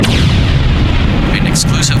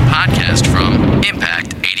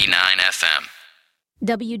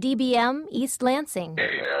WDBM East Lansing.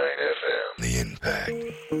 89 FM. The Impact.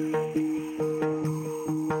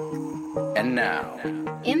 And now,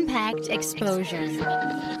 Impact Exposure.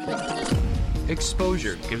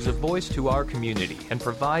 Exposure gives a voice to our community and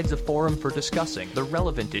provides a forum for discussing the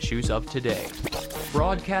relevant issues of today.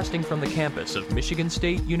 Broadcasting from the campus of Michigan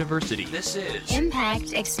State University, this is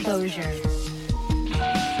Impact Exposure.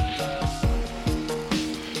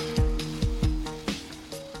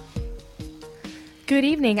 Good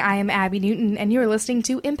evening, I am Abby Newton, and you are listening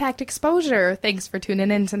to Impact Exposure. Thanks for tuning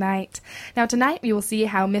in tonight. Now, tonight we will see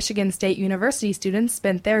how Michigan State University students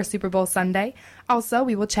spent their Super Bowl Sunday. Also,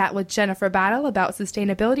 we will chat with Jennifer Battle about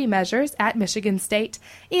sustainability measures at Michigan State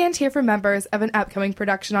and hear from members of an upcoming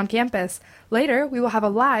production on campus. Later, we will have a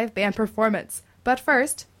live band performance. But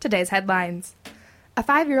first, today's headlines. A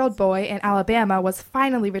 5-year-old boy in Alabama was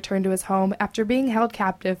finally returned to his home after being held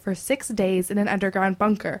captive for 6 days in an underground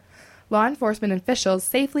bunker. Law enforcement officials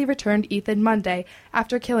safely returned Ethan Monday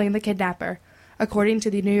after killing the kidnapper. According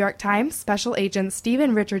to the New York Times, Special Agent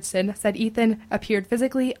Stephen Richardson said Ethan appeared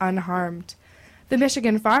physically unharmed. The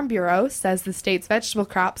Michigan Farm Bureau says the state's vegetable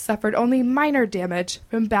crops suffered only minor damage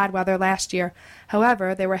from bad weather last year.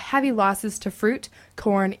 However, there were heavy losses to fruit,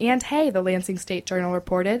 corn, and hay, the Lansing State Journal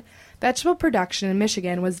reported. Vegetable production in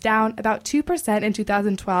Michigan was down about 2% in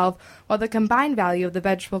 2012, while the combined value of the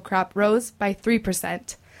vegetable crop rose by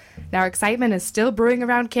 3%. Now, excitement is still brewing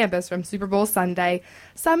around campus from Super Bowl Sunday.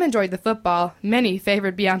 Some enjoyed the football, many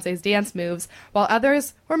favored Beyoncé's dance moves, while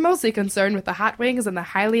others were mostly concerned with the hot wings and the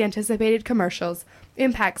highly anticipated commercials.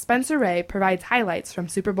 Impact's Spencer Ray provides highlights from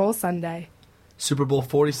Super Bowl Sunday. Super Bowl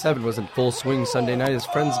 47 was in full swing Sunday night as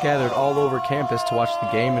friends gathered all over campus to watch the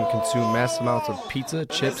game and consume mass amounts of pizza,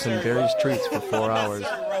 chips, and various treats for 4 hours.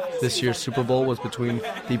 This year's Super Bowl was between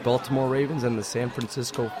the Baltimore Ravens and the San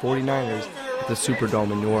Francisco 49ers at the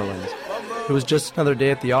Superdome in New Orleans. It was just another day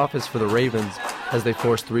at the office for the Ravens as they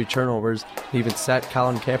forced 3 turnovers and even sat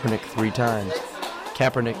Colin Kaepernick 3 times.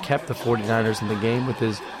 Kaepernick kept the 49ers in the game with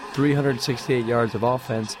his 368 yards of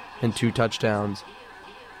offense and 2 touchdowns.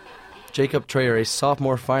 Jacob Trayer, a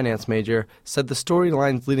sophomore finance major, said the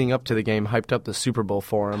storylines leading up to the game hyped up the Super Bowl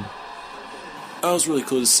for him. It was really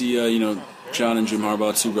cool to see, John and Jim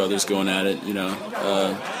Harbaugh, 2 brothers, going at it.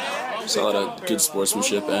 Saw a lot of good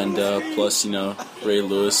sportsmanship, and plus, Ray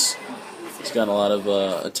Lewis. He's gotten a lot of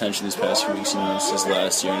attention these past few weeks, since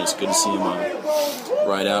last year, and it's good to see him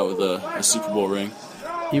ride out with a Super Bowl ring.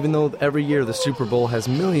 Even though every year the Super Bowl has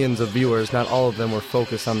millions of viewers, not all of them were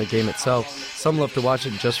focused on the game itself. Some love to watch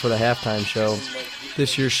it just for the halftime show.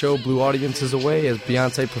 This year's show blew audiences away as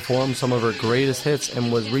Beyoncé performed some of her greatest hits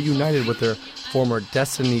and was reunited with her former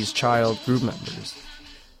Destiny's Child group members.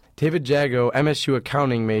 David Jago, MSU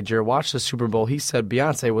accounting major, watched the Super Bowl. He said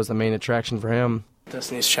Beyoncé was the main attraction for him.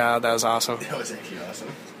 Destiny's Child, that was awesome. That was actually awesome.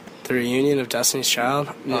 The reunion of Destiny's Child?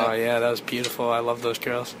 Yeah. Oh, yeah, that was beautiful. I love those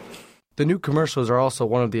girls. The new commercials are also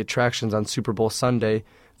one of the attractions on Super Bowl Sunday.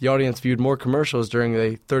 The audience viewed more commercials during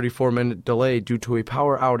a 34-minute delay due to a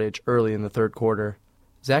power outage early in the third quarter.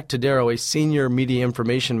 Zach Tadero, a senior media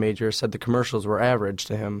information major, said the commercials were average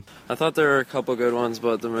to him. I thought there were a couple good ones,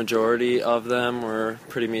 but the majority of them were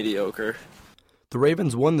pretty mediocre. The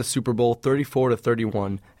Ravens won the Super Bowl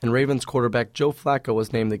 34-31, and Ravens quarterback Joe Flacco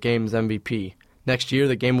was named the game's MVP. Next year,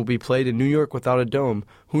 the game will be played in New York without a dome.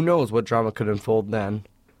 Who knows what drama could unfold then?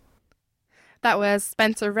 That was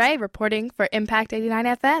Spencer Ray reporting for Impact 89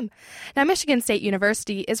 FM. Now, Michigan State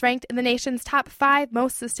University is ranked in the nation's top 5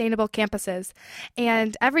 most sustainable campuses.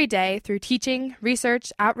 And every day, through teaching,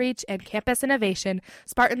 research, outreach, and campus innovation,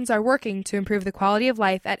 Spartans are working to improve the quality of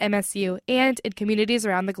life at MSU and in communities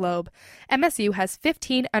around the globe. MSU has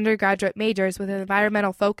 15 undergraduate majors with an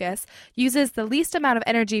environmental focus, uses the least amount of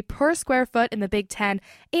energy per square foot in the Big Ten,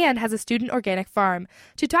 and has a student organic farm.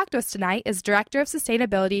 To talk to us tonight is Director of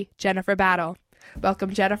Sustainability, Jennifer Battle.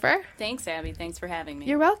 Welcome, Jennifer. Thanks, Abby. Thanks for having me.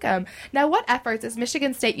 You're welcome. Now, what efforts is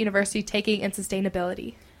Michigan State University taking in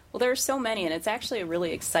sustainability? Well, there are so many, and it's actually a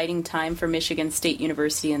really exciting time for Michigan State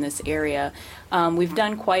University in this area. We've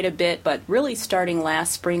done quite a bit, but really starting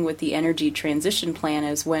last spring with the Energy Transition Plan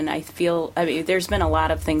is when there's been a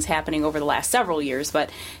lot of things happening over the last several years, but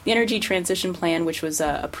the Energy Transition Plan, which was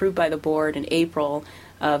approved by the board in April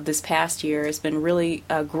of this past year, has been really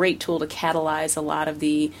a great tool to catalyze a lot of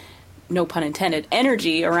the, no pun intended,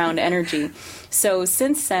 energy around energy. So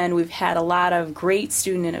since then, we've had a lot of great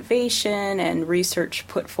student innovation and research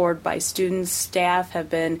put forward by students. Staff have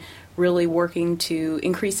been really working to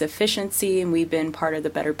increase efficiency, and we've been part of the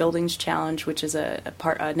Better Buildings Challenge, which is a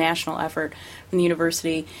national effort from the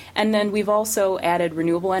university. And then we've also added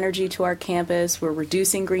renewable energy to our campus. We're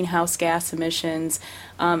reducing greenhouse gas emissions,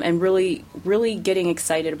 and really getting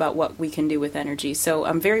excited about what we can do with energy. So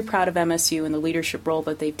I'm very proud of MSU and the leadership role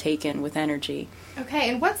that they've taken with energy. Okay,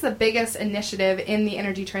 and what's the biggest initiative in the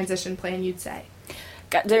energy transition plan, you'd say?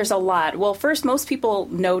 There's a lot. Well, first, most people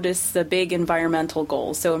notice the big environmental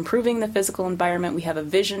goals. So improving the physical environment, we have a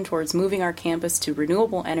vision towards moving our campus to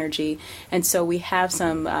renewable energy. And so we have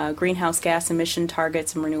some greenhouse gas emission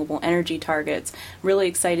targets and renewable energy targets. Really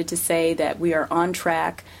excited to say that we are on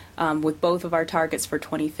track with both of our targets for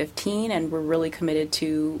 2015, and we're really committed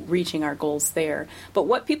to reaching our goals there. But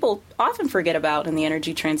what people often forget about in the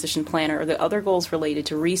Energy Transition Plan are the other goals related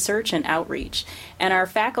to research and outreach. And our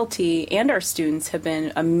faculty and our students have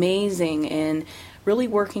been amazing in really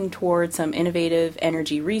working towards some innovative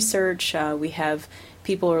energy research. We have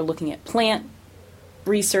people who are looking at plant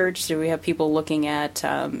research, so we have people looking at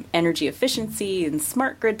energy efficiency and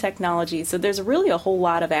smart grid technology. So there's really a whole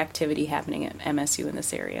lot of activity happening at MSU in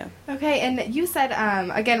this area. Okay, and you said,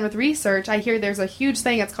 again, with research, I hear there's a huge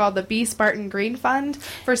thing. It's called the B. Spartan Green Fund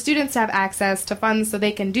for students to have access to funds so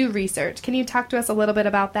they can do research. Can you talk to us a little bit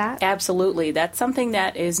about that? Absolutely. That's something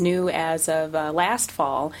that is new as of last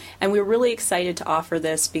fall, and we're really excited to offer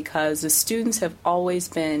this because the students have always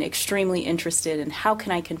been extremely interested in how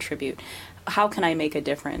can I contribute? How can I make a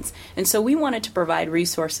difference? And so we wanted to provide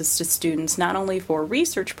resources to students not only for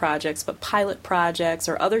research projects, but pilot projects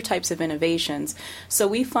or other types of innovations. So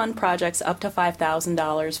we fund projects up to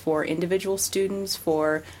 $5,000 for individual students,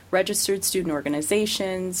 for registered student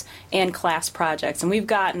organizations, and class projects. And we've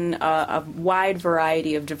gotten a wide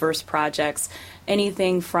variety of diverse projects,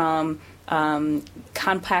 anything from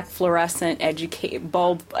compact fluorescent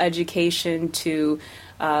bulb education to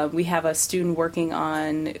we have a student working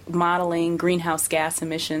on modeling greenhouse gas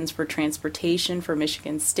emissions for transportation for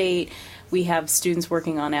Michigan State. We have students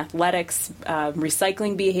working on athletics,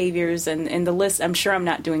 recycling behaviors, and the list, I'm sure I'm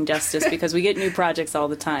not doing justice because we get new projects all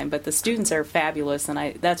the time, but the students are fabulous,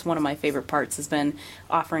 and that's one of my favorite parts has been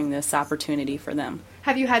offering this opportunity for them.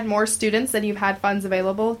 Have you had more students than you've had funds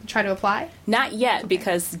available to try to apply? Not yet,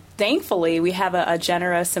 because thankfully we have a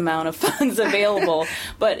generous amount of funds available.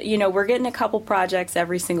 But, we're getting a couple projects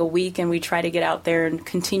every single week, and we try to get out there and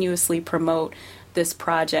continuously promote this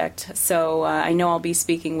project. So I know I'll be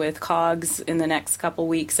speaking with COGS in the next couple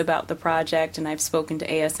weeks about the project, and I've spoken to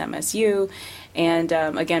ASMSU. And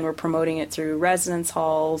again, we're promoting it through residence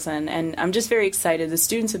halls, and I'm just very excited. The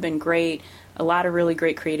students have been great. A lot of really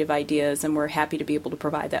great creative ideas, and we're happy to be able to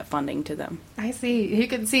provide that funding to them. I see. You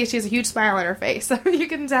can see she has a huge smile on her face, so you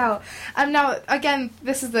can tell. Now, again,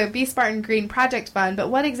 this is the B. Spartan Green Project Fund, but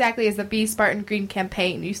what exactly is the B. Spartan Green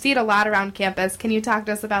campaign? You see it a lot around campus. Can you talk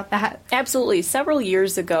to us about that? Absolutely. Several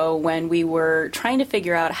years ago, when we were trying to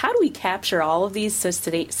figure out how do we capture all of these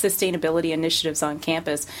sustainability initiatives on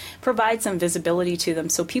campus, provide some visibility to them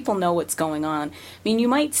so people know what's going on. I mean, you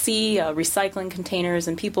might see recycling containers,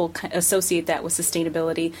 and people associate that with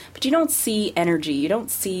sustainability, but you don't see energy, you don't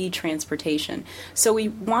see transportation. So we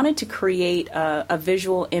wanted to create a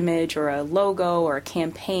visual image or a logo or a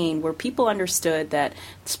campaign where people understood that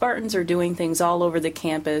Spartans are doing things all over the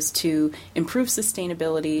campus to improve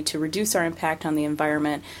sustainability, to reduce our impact on the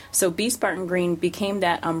environment. So B. Spartan Green became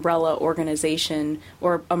that umbrella organization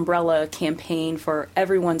or umbrella campaign for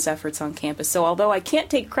everyone's efforts on campus. So although I can't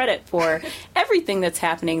take credit for everything that's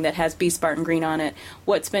happening that has B. Spartan Green on it,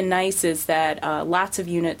 what's been nice is that lots of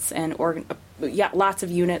units and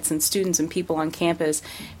students and people on campus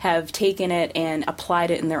have taken it and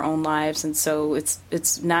applied it in their own lives. And so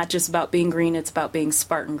it's not just about being green, it's about being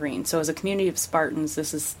Spartan Green. So as a community of Spartans,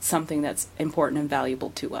 this is something that's important and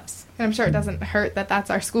valuable to us. And I'm sure it doesn't hurt that that's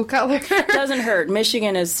our school color. It doesn't hurt.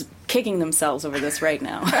 Michigan is kicking themselves over this right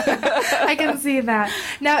now. I can see that.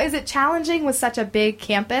 Now, is it challenging with such a big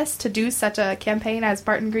campus to do such a campaign as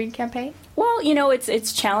Spartan Green campaign? Well,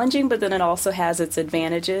 it's challenging, but then it also has its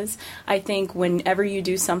advantages. I think whenever you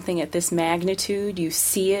do something at this magnitude, you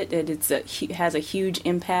see it, and it has a huge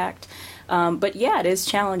impact. But yeah, it is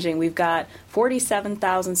challenging. We've got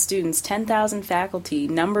 47,000 students, 10,000 faculty,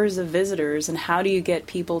 numbers of visitors, and how do you get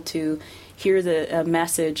people to hear the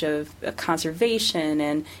message of conservation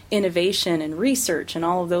and innovation and research and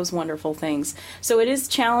all of those wonderful things? So it is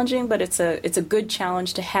challenging, but it's a good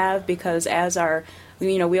challenge to have, because as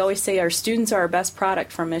we always say our students are our best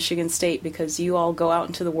product from Michigan State, because you all go out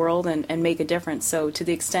into the world and make a difference. So to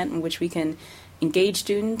the extent in which we can engage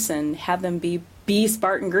students and have them be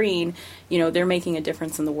Spartan Green, they're making a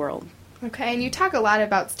difference in the world. Okay, and you talk a lot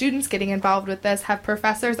about students getting involved with this. Have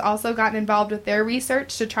professors also gotten involved with their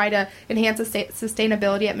research to try to enhance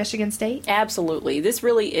sustainability at Michigan State? Absolutely. This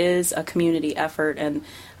really is a community effort, and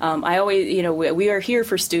I always, we are here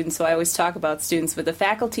for students, so I always talk about students, but the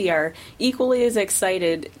faculty are equally as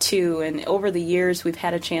excited too, and over the years we've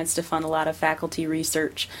had a chance to fund a lot of faculty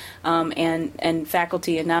research and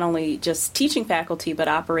faculty, and not only just teaching faculty, but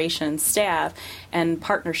operations staff and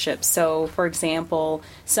partnerships. So, for example,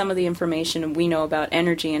 some of the information we know about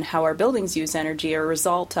energy and how our buildings use energy are a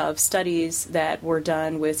result of studies that were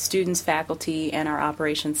done with students, faculty, and our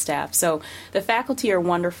operations staff. So the faculty are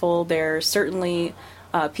wonderful. They're certainly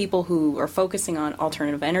people who are focusing on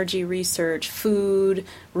alternative energy research, food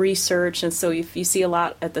research, and so if you see a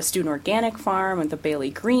lot at the Student Organic Farm and the Bailey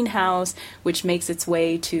Greenhouse, which makes its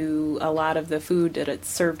way to a lot of the food that it's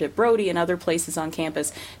served at Brody and other places on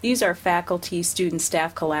campus. These are faculty, student,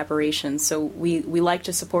 staff collaborations, so we like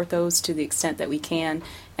to support those to the extent that we can,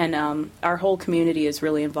 and our whole community is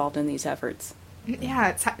really involved in these efforts. Yeah,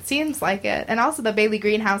 it seems like it. And also the Bailey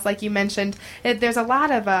Greenhouse, like you mentioned, there's a lot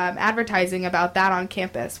of advertising about that on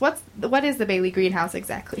campus. What is the Bailey Greenhouse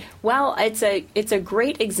exactly? Well, it's a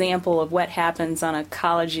great example of what happens on a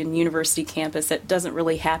college and university campus that doesn't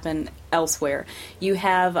really happen elsewhere. You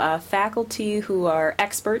have faculty who are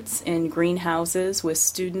experts in greenhouses with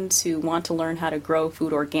students who want to learn how to grow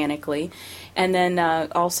food organically, and then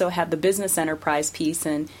also have the business enterprise piece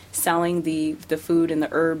and selling the food and the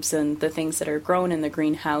herbs and the things that are grown in the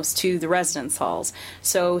greenhouse to the residence halls.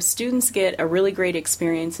 So students get a really great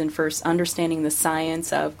experience in first understanding the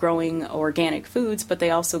science of growing organic foods, but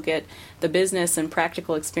they also get the business and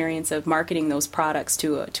practical experience of marketing those products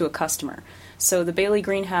to a customer. So the Bailey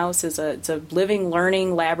Greenhouse is a living,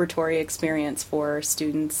 learning laboratory experience for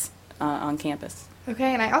students on campus.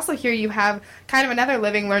 Okay, and I also hear you have kind of another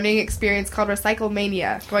living learning experience called Recycle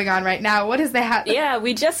Mania going on right now. What is that? Yeah,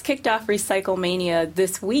 we just kicked off Recycle Mania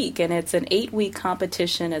this week, and it's an 8-week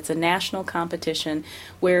competition. It's a national competition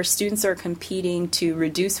where students are competing to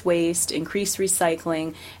reduce waste, increase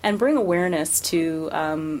recycling, and bring awareness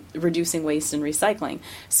to reducing waste and recycling.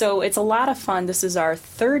 So it's a lot of fun. This is our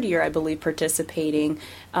third year, I believe, participating,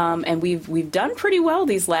 and we've done pretty well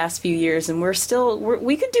these last few years, and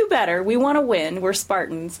we could do better. We want to win. We're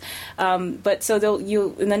Spartans. But so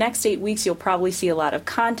in the next 8 weeks, you'll probably see a lot of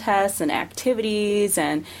contests and activities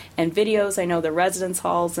and videos. I know the residence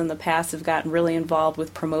halls in the past have gotten really involved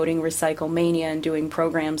with promoting Recycle Mania and doing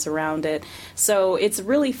programs around it. So it's a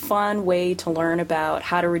really fun way to learn about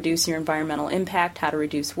how to reduce your environmental impact, how to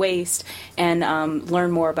reduce waste, and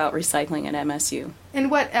learn more about recycling at MSU.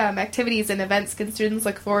 And what activities and events can students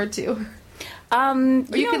look forward to? You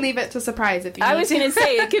can leave it to surprise if you need I was going to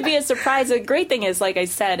say, it could be a surprise. The great thing is, like I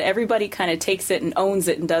said, everybody kind of takes it and owns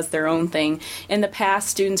it and does their own thing. In the past,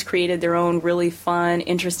 students created their own really fun,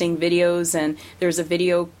 interesting videos, and there's a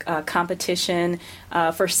video competition.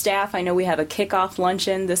 For staff, I know we have a kickoff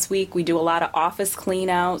luncheon this week. We do a lot of office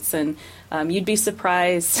clean-outs, and you'd be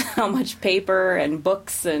surprised how much paper and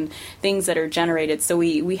books and things that are generated. So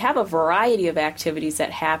we have a variety of activities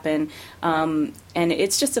that happen, and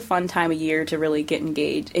it's just a fun time of year to really get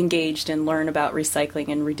engaged and learn about recycling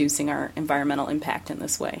and reducing our environmental impact in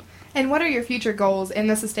this way. And what are your future goals in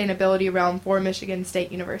the sustainability realm for Michigan State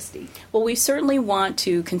University? Well, we certainly want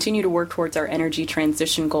to continue to work towards our energy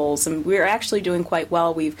transition goals, and we're actually doing quite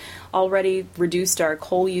well. We've already reduced our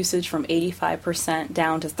coal usage from 85%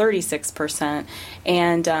 down to 36%,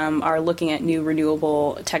 and are looking at new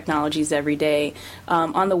renewable technologies every day.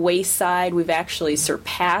 On the waste side, we've actually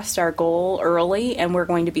surpassed our goal early, and we're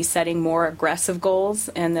going to be setting more aggressive goals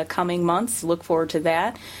in the coming months. Look forward to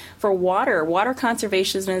that. For water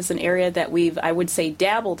conservation is an area that we've, I would say,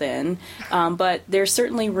 dabbled in, but there's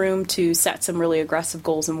certainly room to set some really aggressive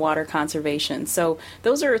goals in water conservation. So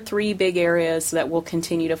those are 3 big areas that we'll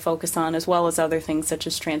continue to focus on, as well as other things such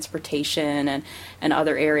as transportation and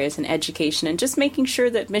other areas in education, and just making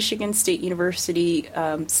sure that Michigan State University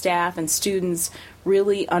staff and students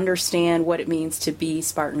really understand what it means to be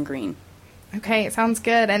Spartan Green. Okay, it sounds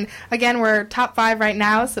good. And again, we're top 5 right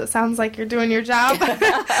now, so it sounds like you're doing your job.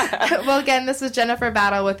 Well, again, this is Jennifer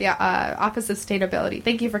Battle with the Office of Sustainability.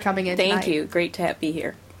 Thank you for coming in tonight. Thank you. Great to be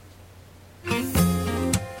here.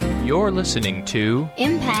 You're listening to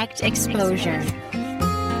Impact Exposure.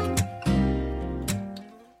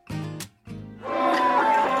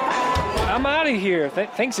 I'm out of here.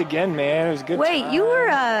 Thanks again, man. It was a good. Wait, time. you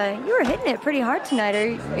were hitting it pretty hard tonight.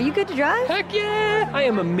 Are you good to drive? Heck yeah! I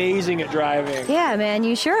am amazing at driving. Yeah, man.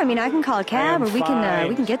 You sure? I mean, I can call a cab, or we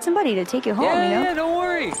can get somebody to take you home. Yeah, you know? Yeah, don't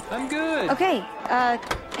worry. I'm good. Okay.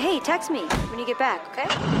 Hey, text me when you get back. Okay.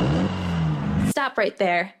 Stop right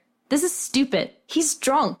there. This is stupid. He's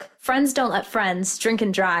drunk. Friends don't let friends drink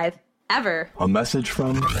and drive. Ever. A message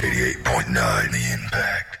from 88.9 The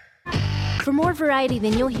Impact. For more variety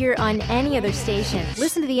than you'll hear on any other station,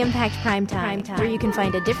 listen to the Impact Primetime, where you can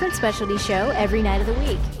find a different specialty show every night of the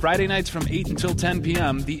week. Friday nights from 8 until 10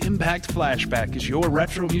 p.m., the Impact Flashback is your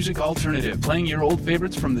retro music alternative, playing your old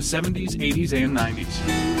favorites from the 70s, 80s, and 90s.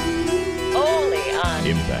 Only on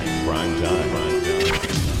Impact Primetime.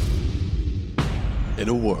 In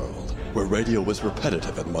a world where radio is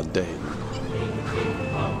repetitive and mundane,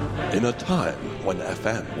 in a time when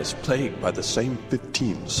FM is plagued by the same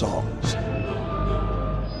 15 songs,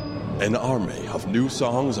 an army of new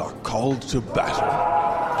songs are called to battle,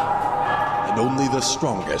 and only the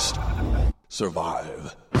strongest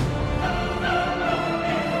survive.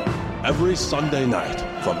 Every Sunday night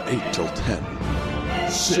from 8 till 10,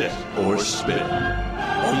 Sit or Spin,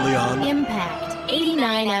 only on Impact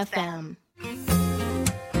 89 FM.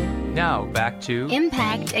 Now back to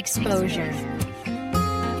Impact Exposure.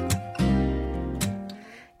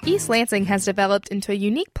 East Lansing has developed into a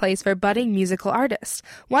unique place for budding musical artists.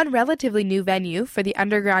 One relatively new venue for the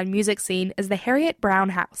underground music scene is the Harriet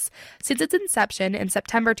Brown House. Since its inception in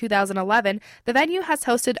September 2011, the venue has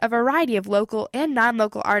hosted a variety of local and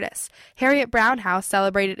non-local artists. Harriet Brown House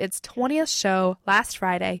celebrated its 20th show last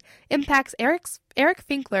Friday. Impact's Eric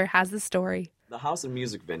Finkler has the story. The house and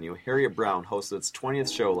music venue, Harriet Brown, hosted its 20th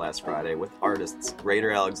show last Friday with artists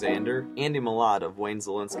Raider Alexander, Andy Malad of Wayne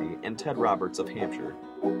Zielinski, and Ted Roberts of Hampshire.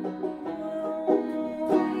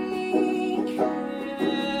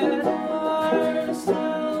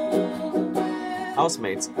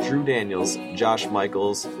 Housemates Drew Daniels, Josh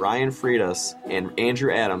Michaels, Ryan Freitas, and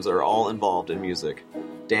Andrew Adams are all involved in music.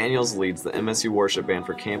 Daniels leads the MSU Worship Band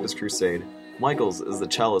for Campus Crusade. Michaels is the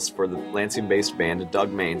cellist for the Lansing-based band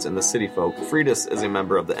Doug Mains and the City Folk. Freitas is a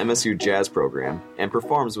member of the MSU Jazz program and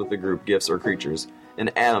performs with the group Gifts or Creatures.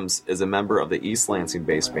 And Adams is a member of the East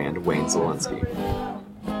Lansing-based band Wayne Zielinski.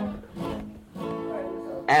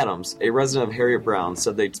 Adams, a resident of Harriet Brown,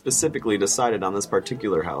 said they specifically decided on this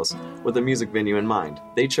particular house with a music venue in mind.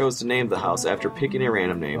 They chose to name the house after picking a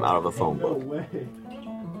random name out of a phone book.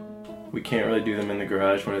 We can't really do them in the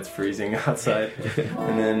garage when it's freezing outside,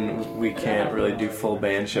 and then we can't really do full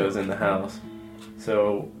band shows in the house.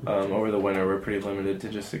 So over the winter, we're pretty limited to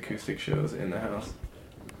just acoustic shows in the house.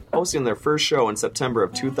 Hosting their first show in September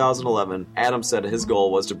of 2011, Adams said his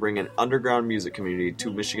goal was to bring an underground music community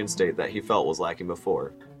to Michigan State that he felt was lacking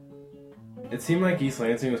before. It seemed like East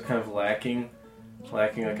Lansing was kind of lacking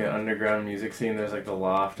like an underground music scene. There's like the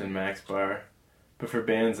Loft and Max Bar, but for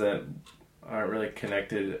bands that aren't really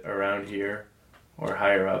connected around here or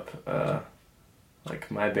higher up, like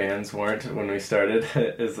my bands weren't when we started,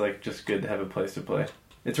 it's like just good to have a place to play.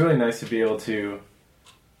 It's really nice to be able to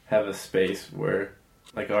have a space where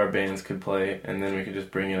like our bands could play and then we could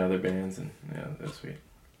just bring in other bands, and yeah, that's sweet.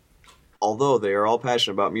 Although they are all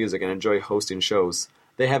passionate about music and enjoy hosting shows,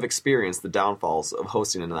 they have experienced the downfalls of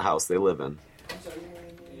hosting in the house they live in.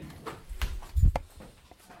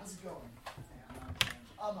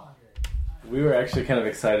 We were actually kind of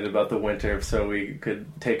excited about the winter so we could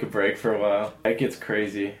take a break for a while. It gets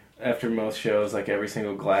crazy. After most shows, like every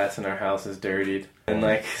single glass in our house is dirtied and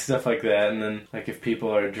like stuff like that. And then like if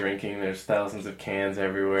people are drinking, there's thousands of cans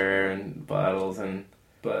everywhere and bottles,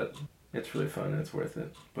 but it's really fun and it's worth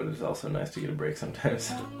it. But it's also nice to get a break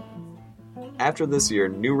sometimes. After this year,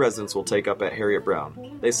 new residents will take up at Harriet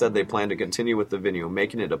Brown. They said they plan to continue with the venue,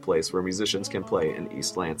 making it a place where musicians can play in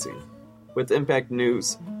East Lansing. With Impact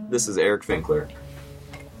News, this is Eric Finkler.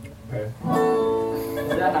 Okay.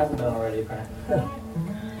 That hasn't been already, Brian.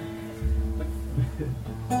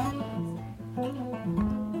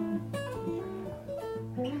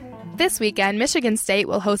 This weekend, Michigan State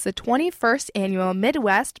will host the 21st Annual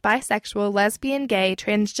Midwest Bisexual, Lesbian, Gay,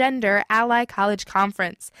 Transgender Ally College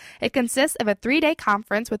Conference. It consists of a 3-day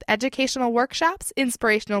conference with educational workshops,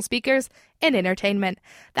 inspirational speakers, and entertainment.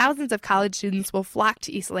 Thousands of college students will flock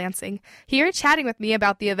to East Lansing. Here chatting with me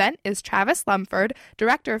about the event is Travis Lumford,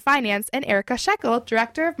 Director of Finance, and Erica Shekel,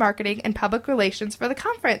 Director of Marketing and Public Relations for the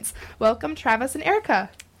conference. Welcome, Travis and Erica.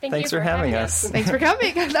 Thanks for having us. Thanks for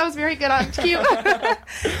coming. That was very good on cue.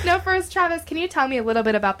 Now, first, Travis, can you tell me a little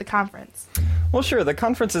bit about the conference? Well, sure. The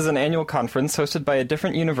conference is an annual conference hosted by a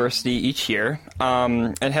different university each year.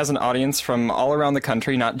 It has an audience from all around the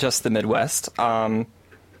country, not just the Midwest. And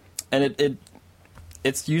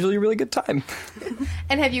it's usually a really good time.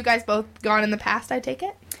 And have you guys both gone in the past, I take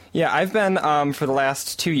it? Yeah, I've been for the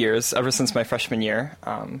last 2 years, ever since my freshman year.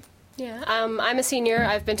 Yeah, I'm a senior.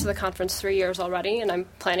 I've been to the conference 3 years already, and I'm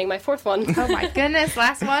planning my 4th one. Oh my goodness,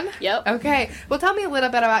 last one? Yep. Okay. Well, tell me a little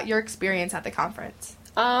bit about your experience at the conference.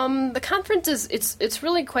 The conference it's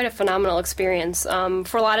really quite a phenomenal experience.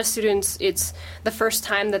 For a lot of students, it's the first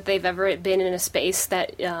time that they've ever been in a space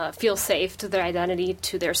that feels safe to their identity,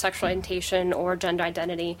 to their sexual orientation or gender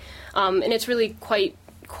identity, and it's really quite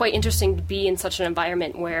interesting to be in such an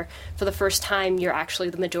environment where for the first time you're actually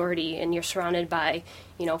the majority and you're surrounded by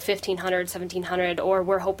 1,500, 1,700, or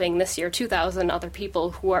we're hoping this year 2,000 other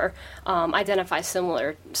people who are identify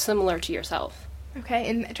similar to yourself. Okay,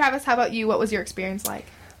 and Travis, how about you? What was your experience like?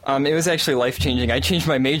 It was actually life-changing. I changed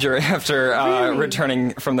my major after Really?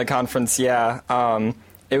 returning from the conference, yeah.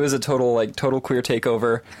 It was a total queer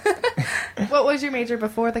takeover. What was your major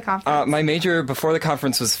before the conference? My major before the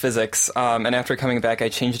conference was physics, and after coming back I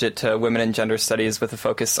changed it to women and gender studies with a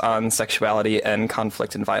focus on sexuality and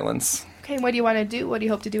conflict and violence. Okay, and what do you want to do? What do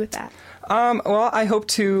you hope to do with that? Well, I hope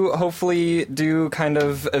to hopefully do kind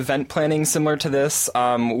of event planning similar to this,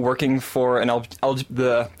 working for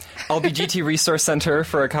the LBGT Resource Center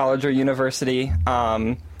for a college or university,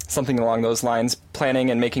 something along those lines,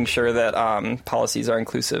 planning and making sure that policies are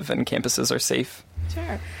inclusive and campuses are safe.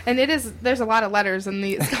 Sure. And there's a lot of letters in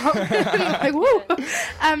these. Like, woo!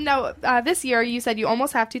 Now, this year you said you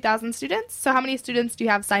almost have 2,000 students. So how many students do you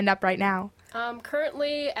have signed up right now?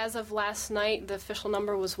 Currently, as of last night, the official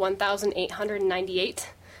number was 1,898.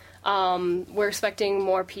 We're expecting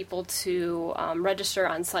more people to register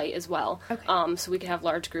on site as well. Okay. So we could have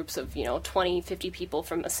large groups of 20, 50 people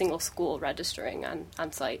from a single school registering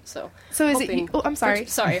on site. So is it? Oh, I'm sorry.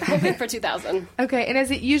 Hoping for 2,000. Okay, and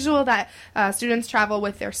is it usual that students travel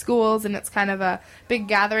with their schools and it's kind of a big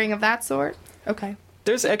gathering of that sort? Okay.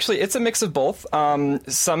 It's a mix of both.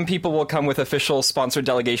 Some people will come with official sponsored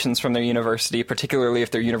delegations from their university, particularly if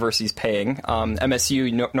their university's paying.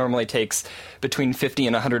 MSU normally takes between 50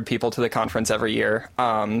 and 100 people to the conference every year.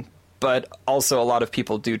 But also a lot of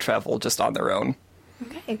people do travel just on their own.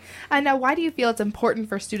 Okay. And now why do you feel it's important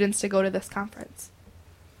for students to go to this conference?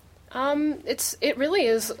 It really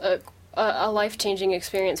is a life-changing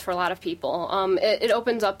experience for a lot of people. It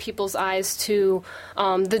opens up people's eyes to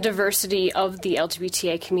the diversity of the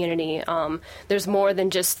LGBTA community. There's more than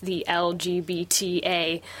just the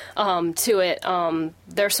LGBTA to it.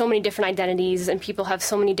 There are so many different identities, and people have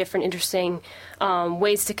so many different interesting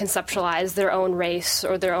ways to conceptualize their own race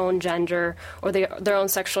or their own gender or their own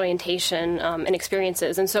sexual orientation and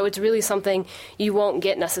experiences. And so it's really something you won't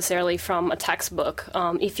get necessarily from a textbook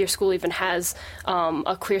if your school even has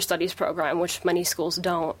a queer studies program, which many schools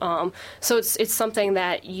don't. So it's something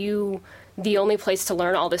that the only place to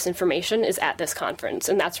learn all this information is at this conference,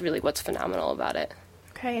 and that's really what's phenomenal about it.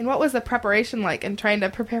 Okay, and what was the preparation like in trying to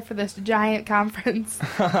prepare for this giant conference?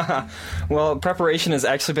 Well, preparation has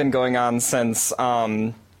actually been going on since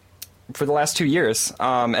for the last 2 years,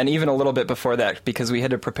 and even a little bit before that, because we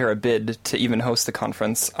had to prepare a bid to even host the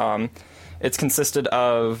conference. It's consisted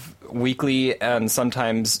of weekly and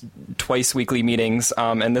sometimes twice weekly meetings,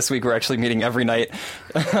 and this week we're actually meeting every night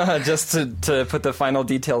just to put the final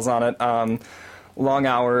details on it. Long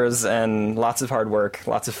hours and lots of hard work,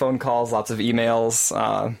 lots of phone calls, lots of emails,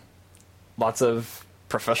 lots of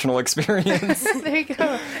professional experience. There you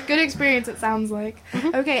go. Good experience, it sounds like.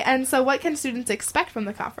 Mm-hmm. Okay, and so what can students expect from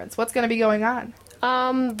the conference? What's going to be going on?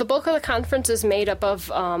 The bulk of the conference is made up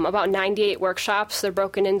of about 98 workshops. They're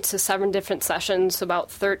broken into 7 different sessions, about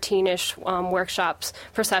 13-ish workshops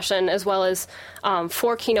per session, as well as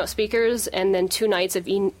 4 keynote speakers, and then 2 nights of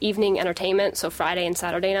evening entertainment, so Friday and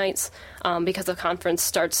Saturday nights, because the conference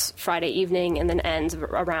starts Friday evening and then ends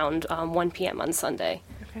around 1 p.m. on Sunday.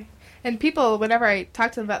 Okay. And people, whenever I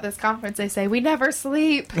talk to them about this conference, they say, we never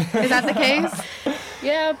sleep. Is that the case?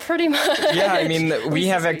 Yeah, pretty much. Yeah, I mean, we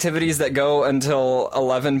have activities that go until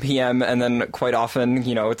 11 p.m., and then quite often,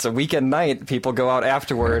 it's a weekend night, people go out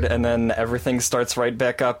afterward, and then everything starts right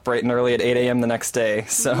back up bright and early at 8 a.m. the next day,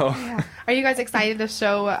 so... Yeah. Are you guys excited to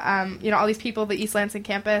show, all these people, the East Lansing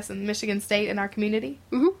campus and Michigan State in our community?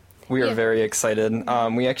 Mm-hmm. We are very excited.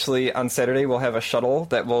 We actually, on Saturday, will have a shuttle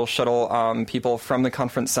that will shuttle people from the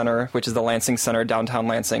conference center, which is the Lansing Center, downtown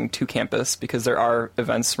Lansing, to campus, because there are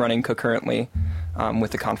events running concurrently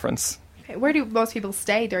with the conference. Okay. Where do most people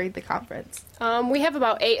stay during the conference? We have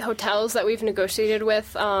about 8 hotels that we've negotiated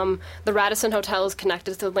with. The Radisson Hotel is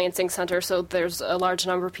connected to the Lansing Center, so there's a large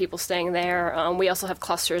number of people staying there. We also have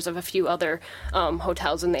clusters of a few other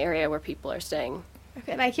hotels in the area where people are staying.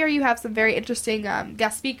 Okay, and I hear you have some very interesting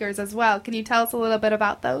guest speakers as well. Can you tell us a little bit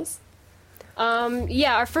about those?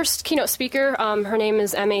 Yeah, our first keynote speaker, her name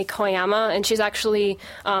is Emi Koyama, and she's actually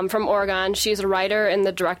from Oregon. She's a writer and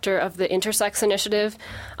the director of the Intersex Initiative,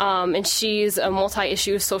 and she's a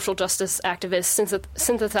multi-issue social justice activist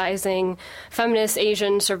synthesizing feminist,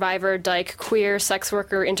 Asian, survivor, dyke, queer, sex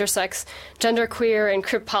worker, intersex, genderqueer, and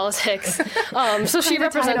crip politics. So she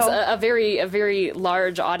represents a very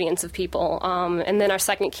large audience of people. And then our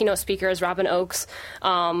second keynote speaker is Robin Oakes,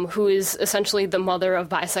 who is essentially the mother of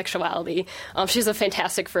bisexuality. She's a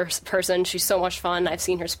fantastic person. She's so much fun. I've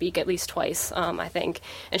seen her speak at least twice, I think,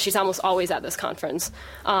 and she's almost always at this conference.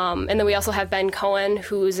 And then we also have Ben Cohen,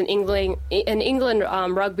 who is an England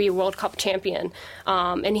Rugby World Cup champion,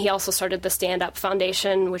 and he also started the Stand Up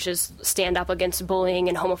Foundation, which is stand up against bullying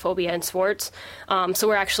and homophobia in sports. So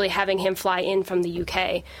we're actually having him fly in from the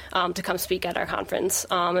UK to come speak at our conference.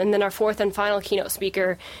 And then our fourth and final keynote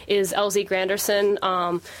speaker is LZ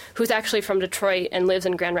Granderson, who's actually from Detroit and lives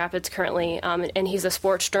in Grand Rapids currently. And he's a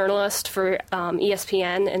sports journalist for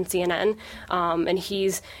ESPN and CNN. And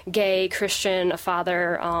he's gay, Christian, a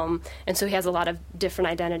father, and so he has a lot of different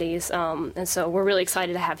identities. And so we're really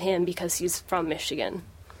excited to have him because he's from Michigan.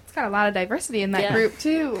 It's got a lot of diversity in that group,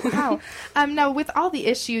 too. Wow. Now, with all the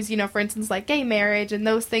issues, for instance, like gay marriage and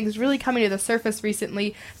those things really coming to the surface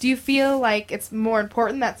recently, do you feel like it's more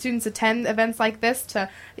important that students attend events like this to,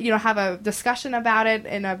 have a discussion about it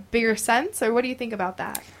in a bigger sense? Or what do you think about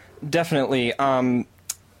that? Definitely.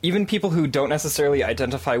 Even people who don't necessarily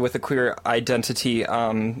identify with a queer identity,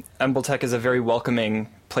 Embletech is a very welcoming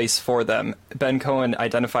place for them. Ben Cohen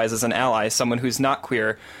identifies as an ally, someone who's not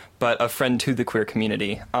queer, but a friend to the queer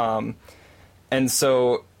community. And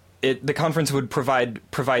so the conference would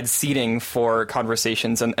provide seating for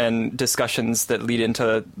conversations and discussions that lead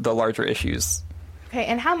into the larger issues. Okay,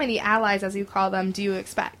 and how many allies, as you call them, do you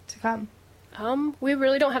expect to come? We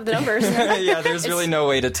really don't have the numbers. Yeah, there's really no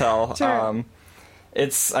way to tell. Sure.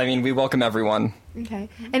 We welcome everyone. Okay.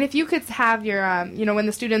 And if you could have your, when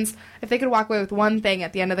the students, if they could walk away with one thing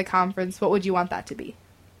at the end of the conference, what would you want that to be?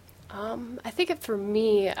 I think for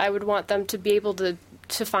me, I would want them to be able to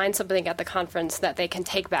find something at the conference that they can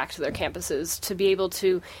take back to their campuses, to be able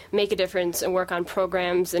to make a difference and work on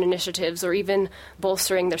programs and initiatives, or even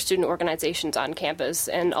bolstering their student organizations on campus,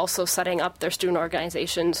 and also setting up their student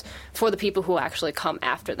organizations for the people who actually come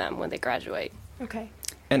after them when they graduate. Okay.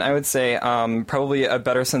 And I would say probably a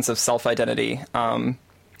better sense of self-identity.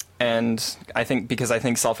 And I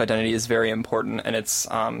think self-identity is very important, and it's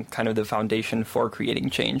kind of the foundation for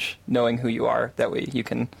creating change, knowing who you are. That way you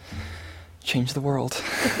can change the world.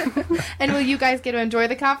 And will you guys get to enjoy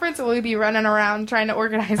the conference, or will you be running around trying to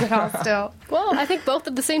organize it all still? Well, I think both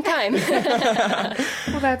at the same time.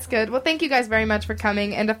 Well, that's good. Well, thank you guys very much for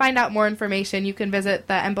coming. And to find out more information, you can visit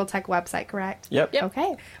the Embletech website, correct? Yep.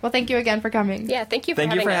 Okay. Well, thank you again for coming. Yeah, thank you for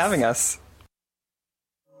having us.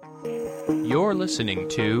 You're listening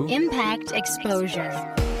to Impact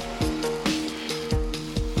Exposure.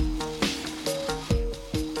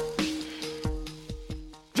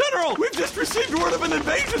 General, we've just received word of an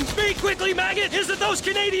invasion. Speak quickly, maggot! Is it those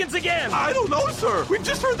Canadians again? I don't know, sir. We've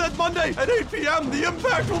just heard that Monday at 8 p.m. the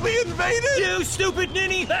Impact will be invaded. You stupid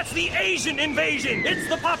ninny! That's the Asian invasion. It's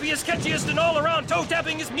the poppiest, catchiest, and all-around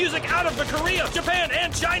toe-tappingest music out of the Korea, Japan,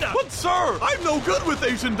 and China. But, sir, I'm no good with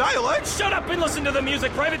Asian dialects. Shut up and listen to the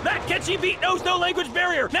music, Private. That catchy beat knows no language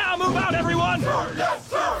barrier. Now move out, everyone. Sir, yes,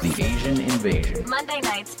 sir. The Asian Invasion. Monday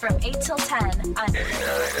nights from 8 till 10 on 89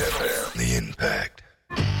 FM. The Impact.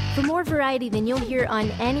 For more variety than you'll hear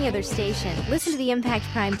on any other station, listen to the Impact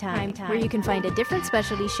Primetime, where you can find a different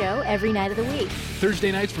specialty show every night of the week.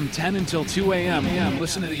 Thursday nights from 10 until 2 a.m.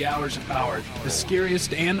 Listen to the Hours of Power, the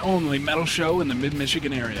scariest and only metal show in the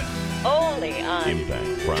mid-Michigan area. Only on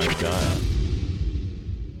Impact Primetime.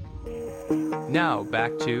 Now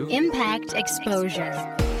back to Impact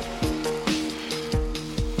Exposure.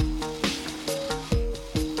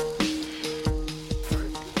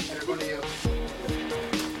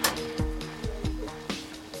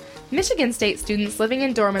 Michigan State students living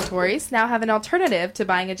in dormitories now have an alternative to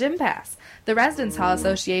buying a gym pass. The Residence Hall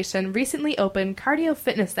Association recently opened cardio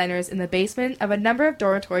fitness centers in the basement of a number of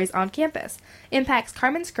dormitories on campus. Impact's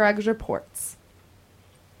Carmen Scruggs reports.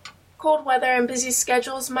 Cold weather and busy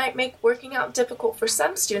schedules might make working out difficult for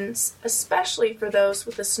some students, especially for those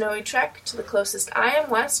with a snowy trek to the closest IM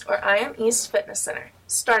West or IM East fitness center.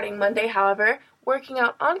 Starting Monday, however, working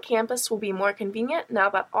out on campus will be more convenient now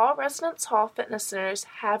that all Residence Hall fitness centers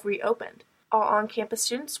have reopened. All on-campus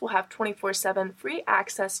students will have 24/7 free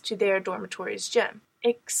access to their dormitory's gym,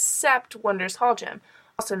 except Wonders Hall Gym,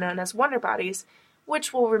 also known as Wonder Bodies,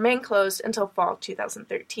 which will remain closed until fall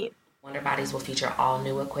 2013. Wonder Bodies will feature all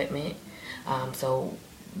new equipment, so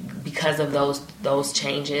because of those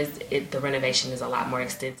changes, the renovation is a lot more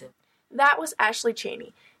extensive. That was Ashley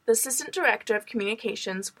Cheney, the Assistant Director of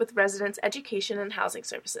Communications with Residence Education and Housing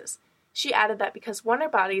Services. She added that because Wonder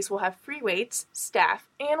Bodies will have free weights, staff,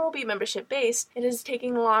 and will be membership-based, it is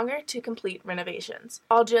taking longer to complete renovations.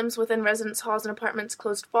 All gyms within residence halls and apartments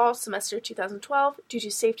closed fall semester 2012 due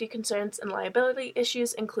to safety concerns and liability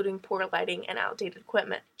issues, including poor lighting and outdated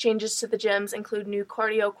equipment. Changes to the gyms include new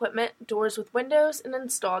cardio equipment, doors with windows, and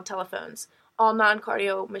installed telephones. All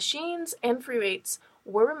non-cardio machines and free weights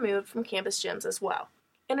were removed from campus gyms as well.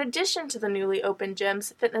 In addition to the newly opened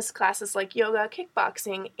gyms, fitness classes like yoga,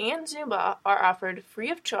 kickboxing, and Zumba are offered free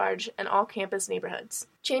of charge in all campus neighborhoods.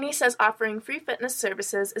 Cheney says offering free fitness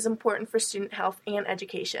services is important for student health and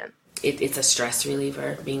education. It's a stress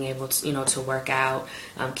reliever, being able to, to work out,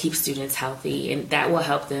 keep students healthy, and that will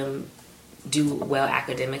help them do well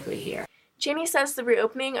academically here. Cheney says the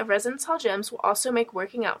reopening of residence hall gyms will also make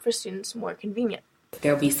working out for students more convenient.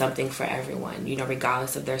 There'll be something for everyone,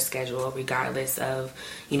 regardless of their schedule, regardless of,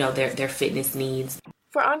 their fitness needs.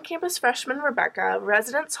 For on-campus freshman Rebecca,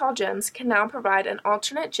 residence hall gyms can now provide an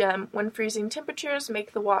alternate gym when freezing temperatures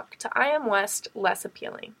make the walk to IM West less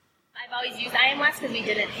appealing. I've always used IM West because we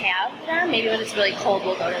didn't have them. Maybe when it's really cold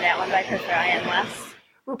we'll go to that one, but I prefer IM West.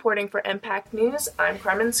 Reporting for Impact News, I'm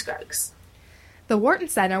Carmen Scruggs. The Wharton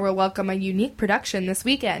Center will welcome a unique production this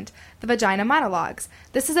weekend, The Vagina Monologues.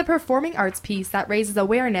 This is a performing arts piece that raises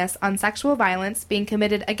awareness on sexual violence being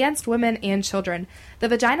committed against women and children. The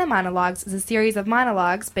Vagina Monologues is a series of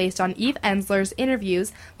monologues based on Eve Ensler's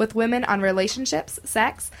interviews with women on relationships,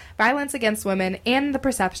 sex, violence against women, and the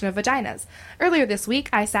perception of vaginas. Earlier this week,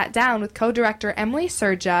 I sat down with co-director Emily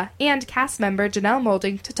Serja and cast member Janelle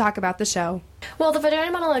Moulding to talk about the show. Well, the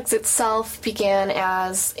Vagina Monologues itself began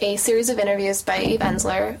as a series of interviews by Eve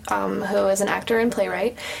Ensler, who is an actor and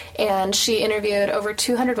playwright, and she interviewed over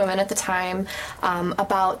 200 women at the time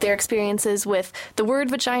about their experiences with the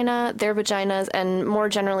word vagina, their vaginas, and more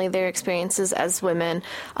generally their experiences as women.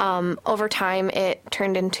 Over time, it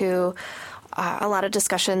turned into a lot of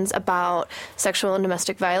discussions about sexual and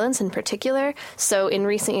domestic violence in particular. So in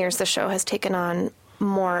recent years, the show has taken on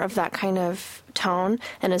more of that kind of tone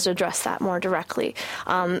and has addressed that more directly.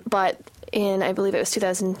 But in, I believe it was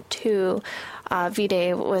 2002,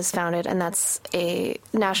 V-Day was founded, and that's a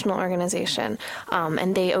national organization,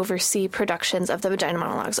 and they oversee productions of the Vagina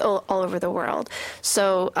Monologues all over the world.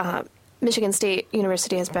 So Michigan State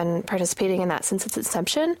University has been participating in that since its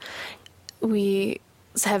inception. We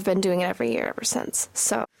have been doing it every year ever since.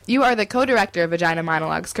 So you are the co-director of Vagina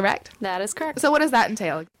Monologues, correct? That is correct. So what does that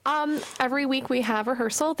entail? Every week we have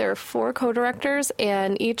rehearsal. There are 4 co-directors,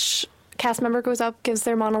 and each cast member goes up, gives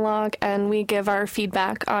their monologue, and we give our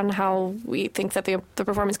feedback on how we think that the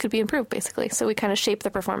performance could be improved, basically. So we kind of shape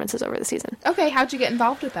the performances over the season. Okay, how'd you get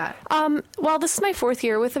involved with that? Well, this is my 4th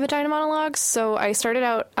year with the Vagina Monologues, so I started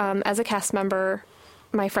out as a cast member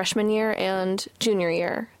my freshman year and junior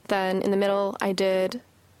year. Then in the middle, I did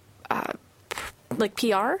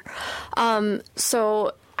PR.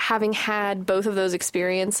 So having had both of those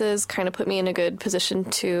experiences kind of put me in a good position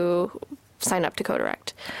to sign up to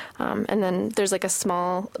co-direct. And then there's like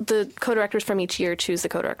the co-directors from each year choose the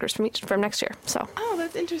co-directors from next year. So. Oh,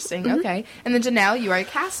 that's interesting. Mm-hmm. Okay. And then Janelle, you are a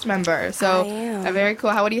cast member. So very cool.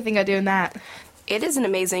 What do you think of doing that? It is an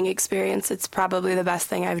amazing experience. It's probably the best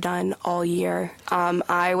thing I've done all year.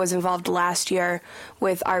 I was involved last year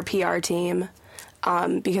with our PR team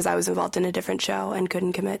because I was involved in a different show and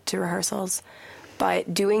couldn't commit to rehearsals.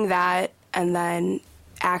 But doing that and then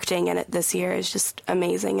acting in it this year is just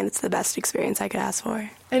amazing, and it's the best experience I could ask for.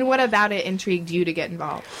 And what about it intrigued you to get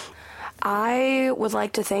involved? I would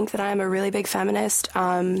like to think that I'm a really big feminist.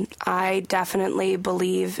 I definitely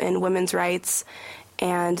believe in women's rights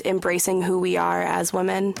and embracing who we are as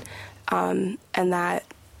women, and that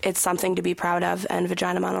it's something to be proud of, and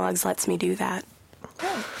Vagina Monologues lets me do that.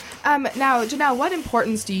 Oh. Now, Janelle, what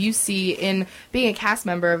importance do you see in being a cast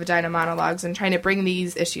member of Vagina Monologues and trying to bring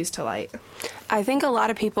these issues to light? I think a lot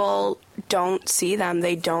of people don't see them.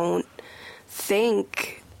 They don't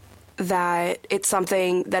think that it's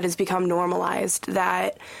something that has become normalized,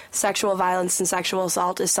 that sexual violence and sexual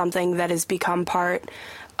assault is something that has become part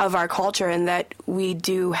of our culture, and that we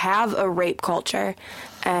do have a rape culture,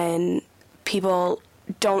 and people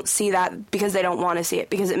don't see that because they don't want to see it,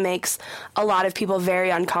 because it makes a lot of people very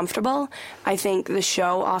uncomfortable. I think the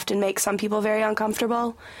show often makes some people very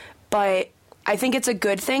uncomfortable, but I think it's a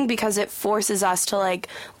good thing because it forces us to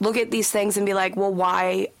look at these things and be like, well,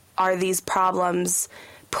 why are these problems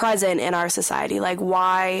present in our society?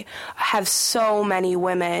 Why have so many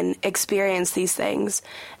women experienced these things,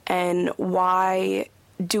 and why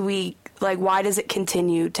do we Like, why does it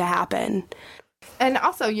continue to happen? And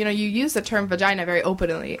also, you use the term vagina very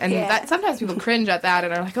openly, and that sometimes people cringe at that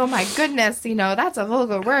and are like, oh my goodness, that's a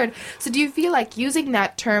vulgar word. So do you feel like using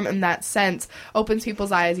that term in that sense opens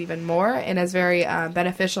people's eyes even more and is very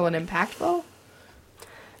beneficial and impactful?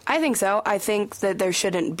 I think so. I think that there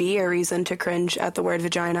shouldn't be a reason to cringe at the word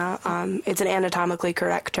vagina. It's an anatomically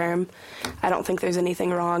correct term. I don't think there's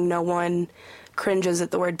anything wrong. No one cringes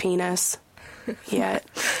at the word penis yet.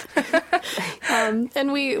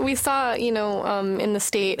 And we saw, in the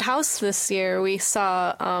State House this year, we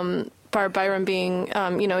saw Barb Byram being,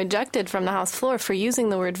 ejected from the House floor for using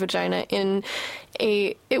the word vagina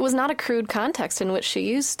it was not a crude context in which she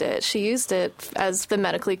used it. She used it as the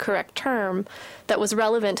medically correct term that was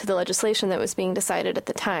relevant to the legislation that was being decided at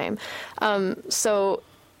the time. So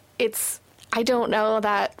I don't know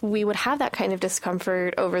that we would have that kind of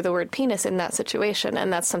discomfort over the word penis in that situation,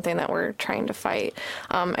 and that's something that we're trying to fight.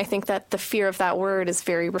 I think that the fear of that word is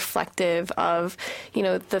very reflective of,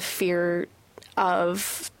 the fear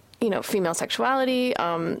of, female sexuality,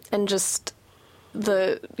 and just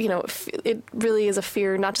it really is a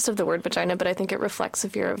fear, not just of the word vagina, but I think it reflects a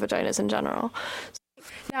fear of vaginas in general.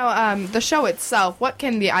 Now, the show itself, what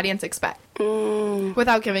can the audience expect?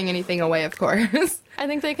 Without giving anything away, of course. I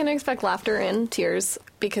think they can expect laughter and tears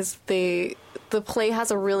because the play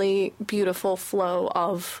has a really beautiful flow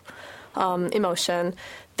of emotion.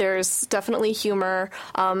 There's definitely humor,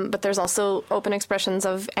 but there's also open expressions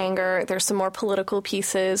of anger. There's some more political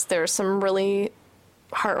pieces. There's some really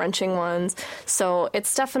heart-wrenching ones. So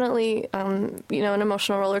it's definitely, an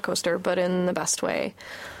emotional roller coaster, but in the best way.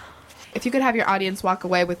 If you could have your audience walk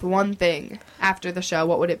away with one thing after the show,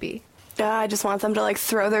 what would it be? I just want them to,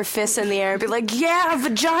 throw their fists in the air and be like, yeah,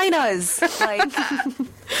 vaginas!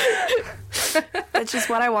 That's just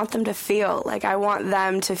what I want them to feel. I want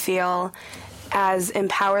them to feel as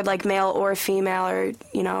empowered, male or female, or,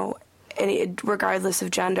 regardless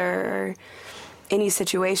of gender or any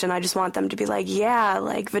situation. I just want them to be like, yeah,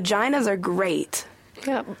 vaginas are great.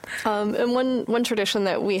 Yeah. And one tradition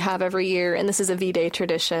that we have every year, and this is a V-Day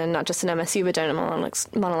tradition, not just an MSU Vagina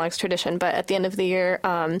Monologues tradition, but at the end of the year,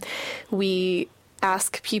 we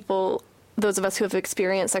ask people, those of us who have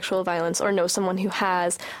experienced sexual violence or know someone who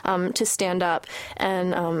has, to stand up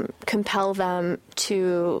and compel them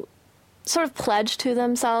to sort of pledge to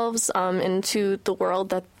themselves and to the world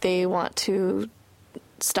that they want to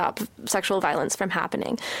stop sexual violence from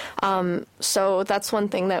happening. So that's one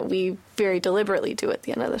thing that we very deliberately do at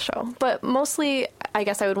the end of the show. But mostly, I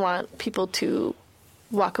guess I would want people to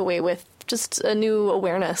walk away with just a new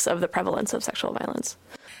awareness of the prevalence of sexual violence.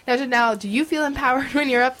 Now, Janelle, do you feel empowered when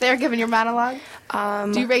you're up there giving your monologue?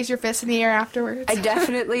 Do you raise your fist in the air afterwards? I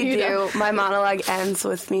definitely do. My monologue ends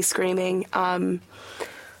with me screaming.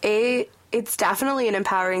 It's definitely an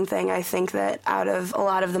empowering thing. I think that out of a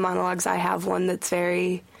lot of the monologues, I have one that's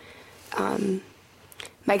very,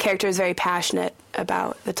 my character is very passionate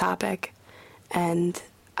about the topic, and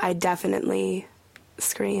I definitely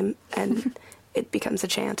scream, and it becomes a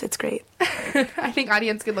chant. It's great. I think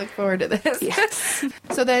audience could look forward to this. Yes.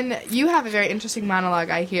 So then you have a very interesting monologue,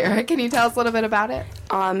 I hear. Can you tell us a little bit about it?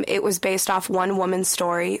 It was based off one woman's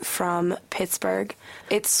story from Pittsburgh.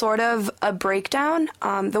 It's sort of a breakdown.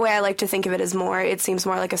 The way I like to think of it is it seems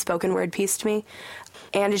more like a spoken word piece to me.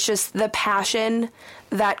 And it's just the passion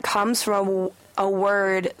that comes from a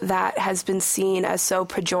word that has been seen as so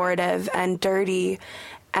pejorative and dirty.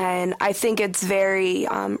 And I think it's very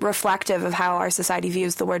reflective of how our society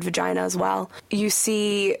views the word vagina as well. You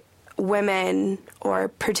see women, or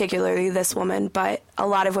particularly this woman, but a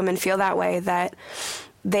lot of women feel that way, that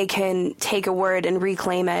they can take a word and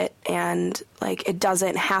reclaim it, and it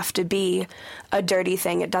doesn't have to be a dirty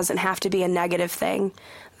thing. It doesn't have to be a negative thing.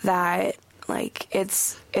 That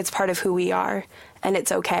it's part of who we are, and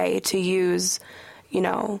it's okay to use,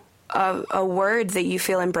 a word that you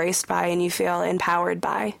feel embraced by and you feel empowered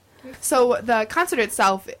by. So the concert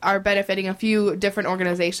itself are benefiting a few different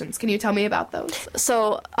organizations. Can you tell me about those?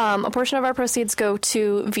 So a portion of our proceeds go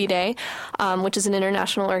to V-Day, which is an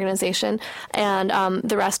international organization, and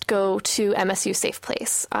the rest go to MSU Safe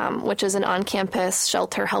Place, which is an on-campus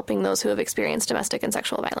shelter helping those who have experienced domestic and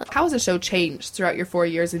sexual violence. How has the show changed throughout your 4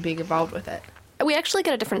 years in being involved with it? We actually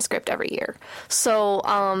get a different script every year. So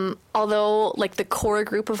although the core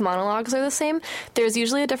group of monologues are the same, there's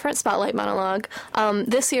usually a different spotlight monologue.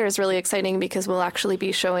 This year is really exciting because we'll actually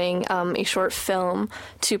be showing a short film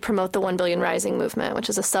to promote the 1 Billion Rising movement, which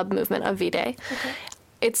is a sub-movement of V-Day. Okay.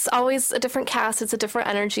 It's always a different cast. It's a different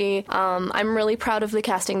energy. I'm really proud of the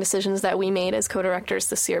casting decisions that we made as co-directors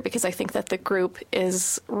this year because I think that the group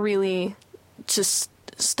is really just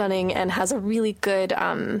stunning and has a really good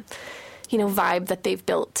vibe that they've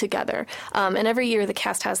built together. And every year the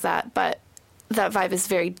cast has that, but that vibe is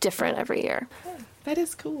very different every year. That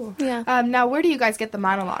is cool. Yeah. Now, where do you guys get the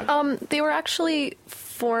monologue? They were actually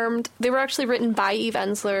written by Eve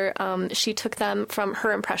Ensler. She took them from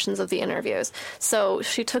her impressions of the interviews. So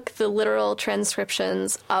she took the literal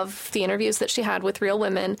transcriptions of the interviews that she had with real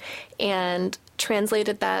women and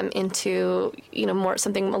translated them into,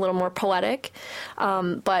 something a little more poetic.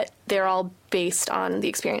 But they're all based on the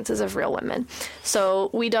experiences of real women.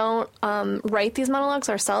 So we don't write these monologues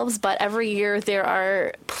ourselves, but every year there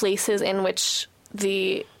are places in which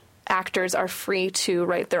the actors are free to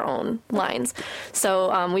write their own lines.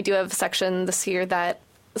 So we do have a section this year that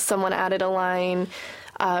someone added a line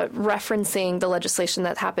referencing the legislation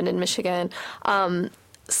that happened in Michigan.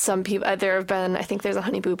 Some people, there have been, I think there's a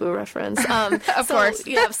Honey Boo Boo reference. Of course.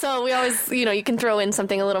 Yeah, so we always, you can throw in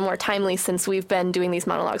something a little more timely since we've been doing these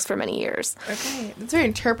monologues for many years. Okay. It's very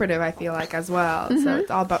interpretive, I feel like, as well. Mm-hmm. So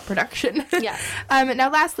it's all about production. Yes. Now,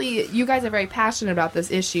 lastly, you guys are very passionate about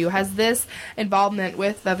this issue. Has this involvement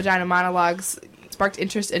with the Vagina Monologues sparked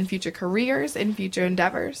interest in future careers, in future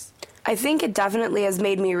endeavors? I think it definitely has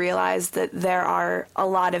made me realize that there are a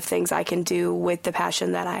lot of things I can do with the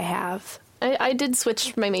passion that I have. I did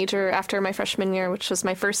switch my major after my freshman year, which was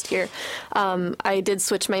my first year. I did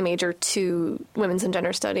switch my major to women's and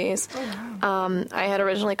gender studies. Oh, wow. I had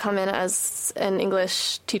originally come in as an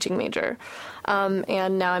English teaching major,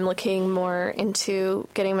 and now I'm looking more into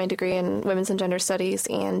getting my degree in women's and gender studies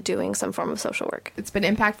and doing some form of social work. It's been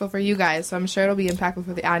impactful for you guys, so I'm sure it'll be impactful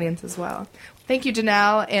for the audience as well. Thank you,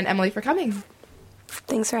 Janelle and Emily, for coming.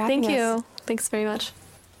 Thanks for having us. Thank you. Thanks very much.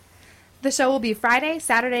 The show will be Friday,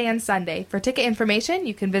 Saturday, and Sunday. For ticket information,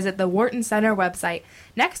 you can visit the Wharton Center website.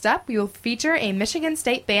 Next up, we will feature a Michigan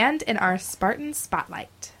State band in our Spartan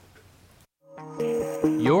Spotlight.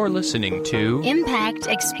 You're listening to Impact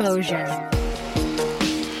Exposure.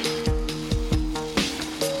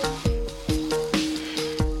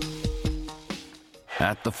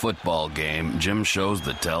 At the football game, Jim shows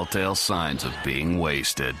the telltale signs of being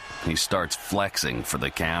wasted. He starts flexing for the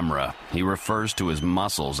camera. He refers to his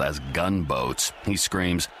muscles as gunboats. He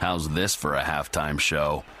screams, "How's this for a halftime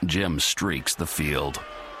show?" Jim streaks the field.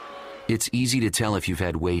 It's easy to tell if you've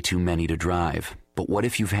had way too many to drive. But what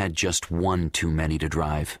if you've had just one too many to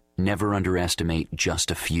drive? Never underestimate just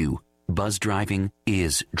a few. Buzz driving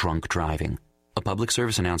is drunk driving. A public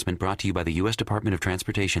service announcement brought to you by the U.S. Department of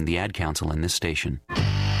Transportation, the Ad Council, and this station.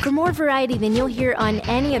 For more variety than you'll hear on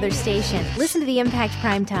any other station, listen to the Impact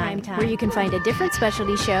Primetime, where you can find a different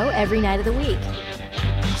specialty show every night of the week.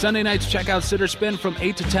 Sunday nights, check out Sitter Spin from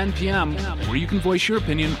 8 to 10 p.m., where you can voice your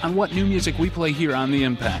opinion on what new music we play here on The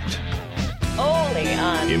Impact. Only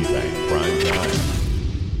on Impact Primetime.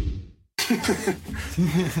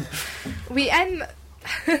 We end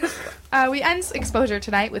Exposure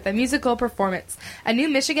tonight with a musical performance. A new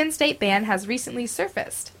Michigan State band has recently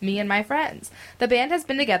surfaced, Me and My Friends. The band has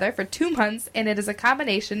been together for 2 months, and it is a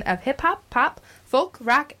combination of hip-hop, pop, folk,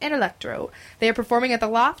 rock, and electro. They are performing at the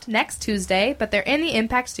Loft next Tuesday, but they're in the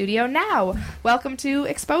Impact Studio now. Welcome to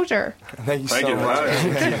Exposure. Thank you so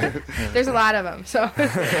much. There's a lot of them. So,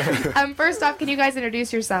 first off, can you guys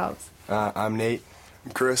introduce yourselves? I'm Nate.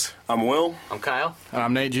 I'm Chris. I'm Will. I'm Kyle.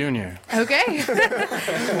 I'm Nate Jr. Okay.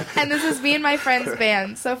 And this is Me and My Friends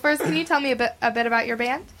band. So first, can you tell me a bit about your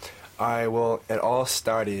band? All right, well, it all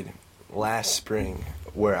started last spring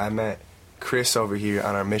where I met Chris over here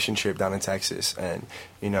on our mission trip down in Texas. And,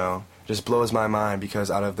 just blows my mind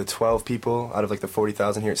because out of the 12 people, out of like the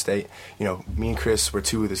 40,000 here at State, me and Chris were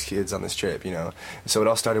 2 of the kids on this trip, So it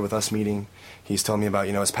all started with us meeting. He's told me about,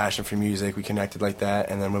 his passion for music. We connected like that.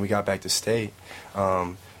 And then when we got back to State,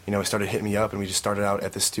 he started hitting me up, and we just started out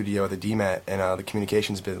at the studio at the DMAT and the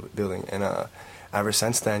communications building. And ever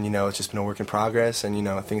since then, it's just been a work in progress, and,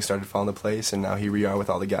 things started to fall into place, and now here we are with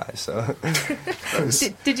all the guys. So,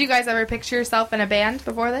 Did you guys ever picture yourself in a band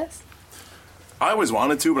before this? I always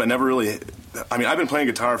wanted to, but I never really... I've been playing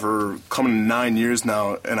guitar for coming 9 years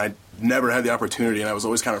now, and I never had the opportunity, and I was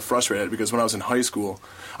always kind of frustrated because when I was in high school,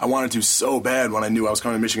 I wanted to so bad when I knew I was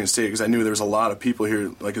coming to Michigan State because I knew there was a lot of people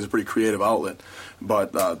here, like, it's a pretty creative outlet.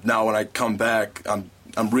 But now when I come back, I'm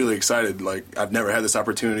really excited. Like, I've never had this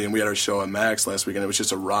opportunity, and we had our show at Max last week, and it was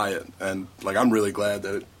just a riot. And, like, I'm really glad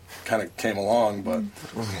that it kind of came along, but...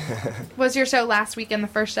 Was your show last weekend the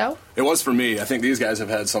first show? It was for me. I think these guys have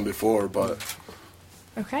had some before, but...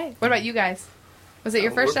 Okay. What about you guys? Was it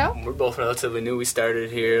your first show? We're both relatively new. We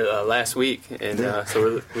started here last week, and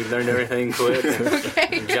so we learned everything quick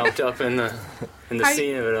and jumped up in the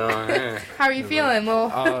scene of it all. Yeah. How are you feeling?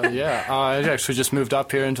 I actually just moved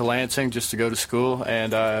up here into Lansing just to go to school,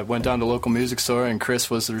 and went down to the local music store, and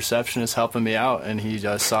Chris was the receptionist helping me out, and he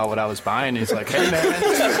just saw what I was buying. He's like, "Hey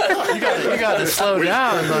man, you got to slow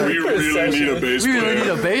down. Like, we really need a bass player. We really need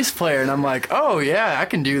a bass player." And I'm like, "Oh yeah, I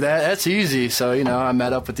can do that. That's easy." So I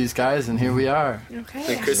met up with these guys, and here we are.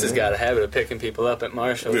 Okay. And Chris has got a habit of picking people up at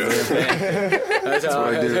Marshall. Yeah. That's what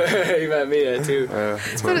I do. You met me at too.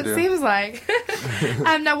 That's what it seems like.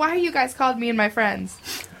 Now, why are you guys called Me and My Friends?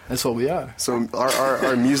 That's what we are. So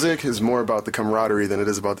our music is more about the camaraderie than it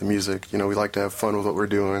is about the music. We like to have fun with what we're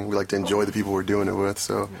doing. We like to enjoy the people we're doing it with.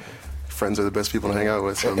 So friends are the best people to hang out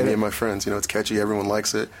with. So me and my friends, it's catchy. Everyone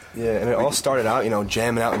likes it. Yeah, and it all started out,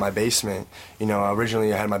 jamming out in my basement.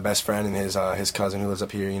 Originally I had my best friend and his cousin who lives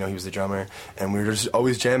up here. He was the drummer, and we were just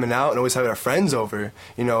always jamming out and always having our friends over.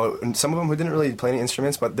 And some of them who didn't really play any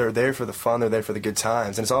instruments, but they're there for the fun. They're there for the good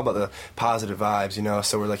times, and it's all about the positive vibes.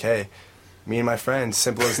 So we're like, hey, me and my friends,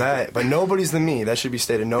 simple as that. But nobody's the me. That should be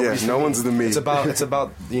stated. Nobody's no one's the me. It's about the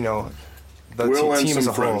team as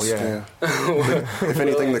a whole. Yeah. If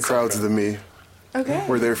anything, the crowd's the me. Okay.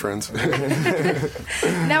 We're their friends.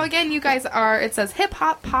 Now again, you guys are, it says hip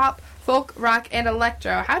hop, pop, folk, rock, and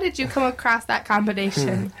electro. How did you come across that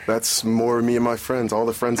combination? That's more me and my friends. All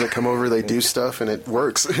the friends that come over, they do stuff, and it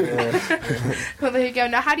works. Well, there you go.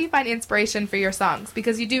 Now, how do you find inspiration for your songs?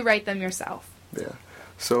 Because you do write them yourself. Yeah.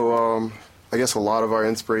 So, I guess a lot of our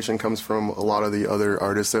inspiration comes from a lot of the other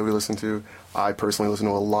artists that we listen to. I personally listen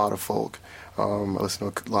to a lot of folk. I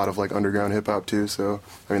listen to a lot of underground hip hop too. So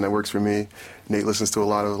that works for me. Nate listens to a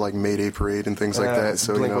lot of Mayday Parade and things like that.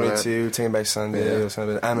 So Blink-182, Taken Back Sunday,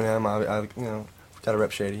 Eminem. I got to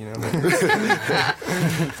rep Shady.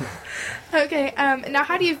 Okay. Now,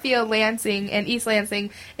 how do you feel Lansing and East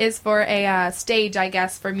Lansing is for a stage, I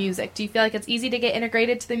guess, for music? Do you feel like it's easy to get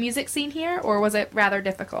integrated to the music scene here, or was it rather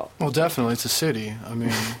difficult? Well, definitely, it's a city.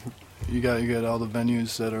 You got all the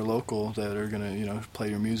venues that are local that are gonna play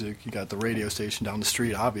your music. You got the radio station down the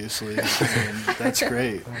street, obviously. That's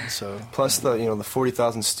great. So plus the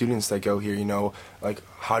 40,000 students that go here.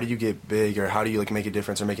 How do you get big, or how do you make a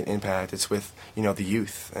difference or make an impact? It's with the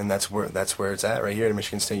youth, and that's where it's at right here at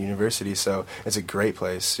Michigan State University. So it's a great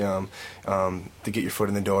place to get your foot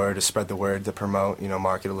in the door, to spread the word, to promote,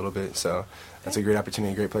 market a little bit. So that's a great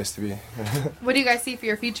opportunity, a great place to be. What do you guys see for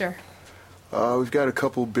your future? We've got a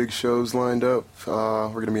couple big shows lined up. We're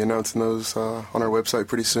going to be announcing those on our website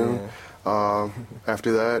pretty soon. Yeah.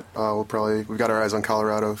 After that, we've got our eyes on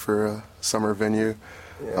Colorado for a summer venue.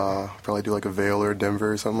 Yeah. Probably do a Vail or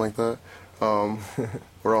Denver or something like that.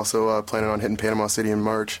 We're also planning on hitting Panama City in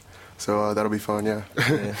March. So that'll be fun, yeah.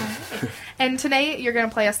 And tonight you're going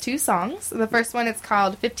to play us two songs. The first one is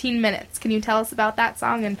called 15 Minutes. Can you tell us about that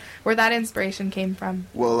song and where that inspiration came from?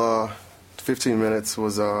 Well, 15 Minutes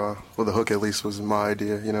was, the hook at least was my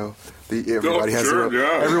idea, Everybody has their own.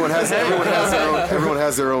 Yeah. Everyone has their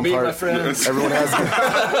own part. Everyone has.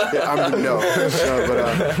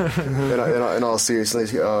 But in all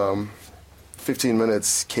seriousness, 15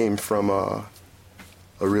 Minutes came from a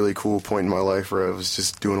really cool point in my life where I was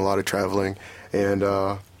just doing a lot of traveling, and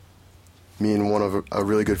me and a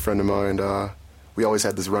really good friend of mine, we always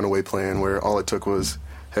had this runaway plan where all it took was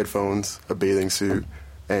headphones, a bathing suit,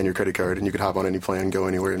 and your credit card, and you could hop on any plane, go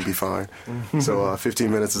anywhere, and be fine. So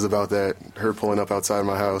 15 Minutes is about that. Her pulling up outside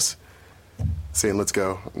my house, saying, "Let's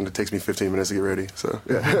go," and it takes me 15 minutes to get ready. So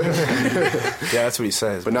yeah, that's what he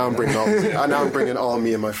says. But now I'm bringing all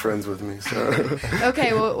me and my friends with me. So.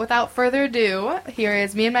 Okay, well, without further ado, here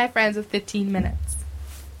is Me and My Friends with 15 Minutes.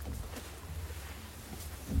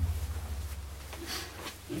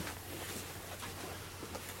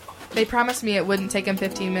 They promised me it wouldn't take them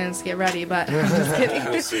 15 minutes to get ready, but I'm just kidding.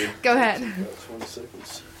 We'll see. Go ahead. That's 1 second.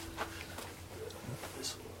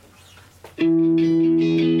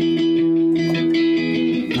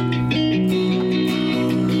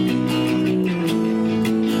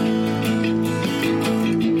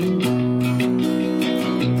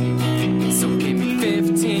 So give me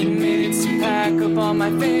 15 minutes to pack up all my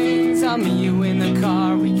things. I'll meet you in the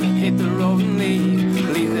car. We can hit the road and leave.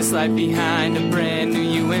 Leave this life behind, a brand new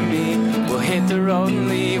you and me. We'll hit the road and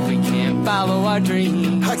leave. We can't follow our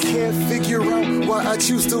dreams. I can't figure out why I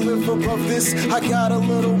choose to live above this. I got a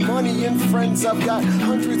little money and friends, I've got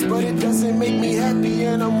hundreds, but it doesn't make me happy.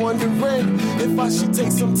 And I'm wondering if I should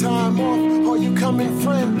take some time off. Are you coming,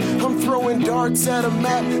 friend? I'm throwing darts at a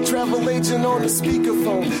map. Travel agent on the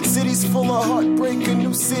speakerphone. City's full of heartbreak and new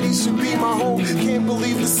new city should be my home. Can't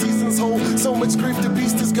believe the season's hold. So much grief, the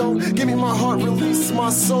beast is gone. Give me my heart, release my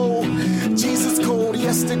soul. Jesus cold,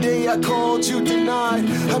 yesterday I called you denied.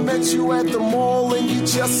 I met you at the mall and you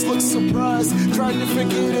just looked surprised. Tried to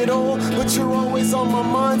forget it all, but you're always on my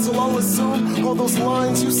mind. So I'll assume all those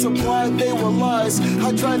lines you supplied, they were lies.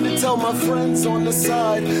 I tried to tell my friends on the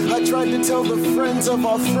side. I tried to tell the friends of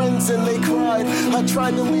our friends and they cried. I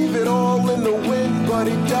tried to leave it all in the wind, but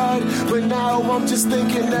it died. But now I'm just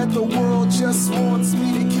thinking that the world just wants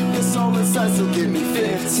me to keep this all inside. So give me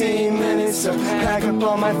 15 minutes to pack up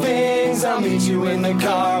all my things. I'll meet you in the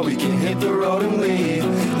car, we can hit the road and leave.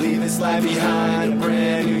 Leave this life behind, a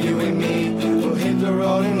brand new you and me. We'll hit the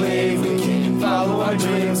road and leave, we can follow our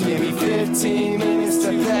dreams. Give me 15 minutes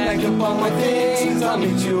to pack up all my things. I'll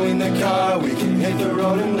meet you in the car, we can hit the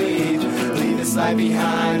road and leave. Leave this life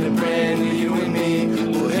behind, a brand new you and me.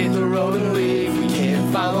 We'll hit the road and leave, we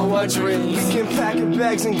can't follow our dreams. We can pack our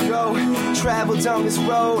bags and go, travel down this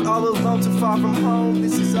road, all alone too far from home.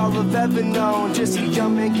 This is all I've ever known. Just a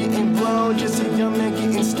young man getting blown, just a young man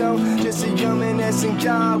getting stoned, just a young man asking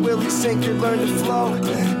God, will he sink or learn to flow?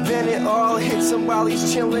 Then it all hits him while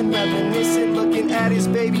he's chilling, reminiscing, looking at his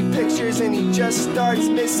baby pictures, and he just starts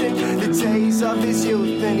missing the days of his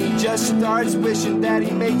youth, and he just starts wishing that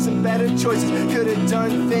he made some better choices, could have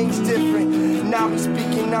done things different. Now he's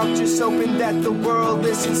speaking out, just hoping that the world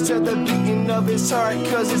listens to the beating of his heart,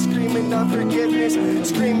 cause it's screaming unforgiveness,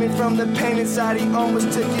 screaming from the pain inside. He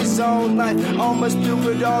almost took his own life, almost threw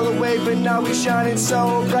it all away, but now he's shining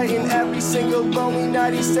so bright. In every single lonely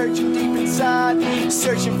night he's searching deep inside,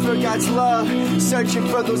 searching for God's love, searching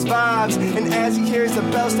for those vibes. And as he hears the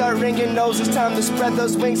bells start ringing, knows it's time to spread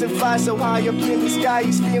those wings and fly so high up in the sky.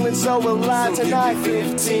 He's feeling so alive tonight.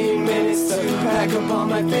 15 minutes to pack up all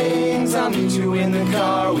my things. I'll meet you in the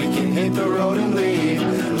car, we can hit the road and leave.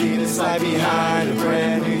 Leave this life behind, a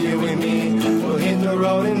brand new you and me. We'll hit the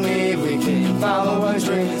road and leave, we can follow our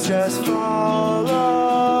dreams. Just follow,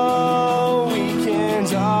 we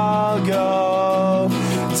can all go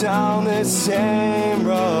down the same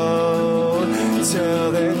road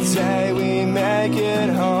till the day we make it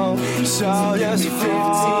home. So just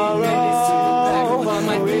follow,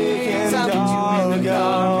 we can all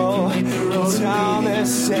go down the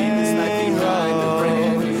same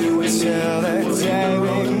road till the day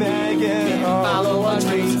we make it home. Follow our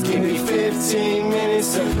dreams, give me 15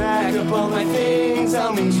 minutes to pack up all my things.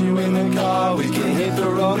 I'll meet you in the car, we can hit the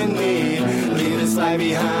road and leave. Leave this life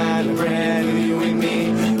behind, a brand new you and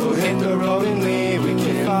me. We'll hit the road and leave, we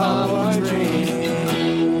can follow our dreams.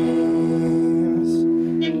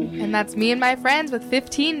 And that's me and my friends with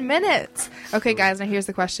 15 minutes. Okay, guys, now here's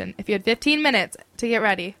the question. If you had 15 minutes to get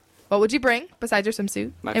ready, what would you bring besides your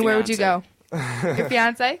swimsuit? And where would you go? Your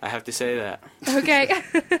fiance? I have to say that. Okay.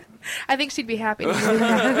 I think she'd be happy to hear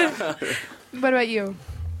that. What about you?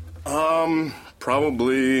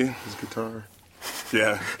 Probably his guitar.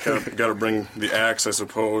 Yeah, gotta bring the axe, I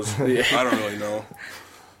suppose. Yeah. I don't really know.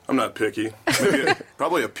 I'm not picky.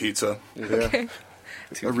 Probably a pizza. Yeah. Okay.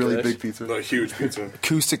 A really big pizza. A huge pizza.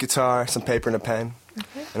 Acoustic guitar, some paper and a pen.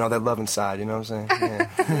 Okay. And all that love inside, you know what I'm saying?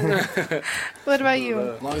 Yeah. What about you?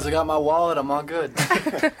 As long as I got my wallet, I'm all good.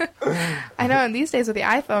 I know, and these days with the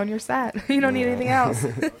iPhone, you're set. You don't need anything else.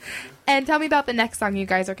 And tell me about the next song you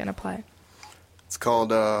guys are going to play. It's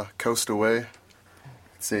called Coast Away.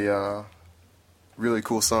 It's a really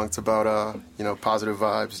cool song. It's about, positive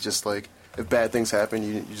vibes. Just like if bad things happen,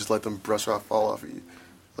 you just let them fall off of you.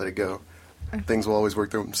 Let it go. Things will always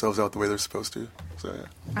work themselves out the way they're supposed to. So yeah.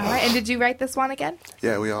 All right. And did you write this one again?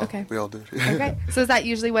 Yeah, we all did. Okay. So is that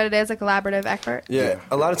usually what it is, a collaborative effort? Yeah.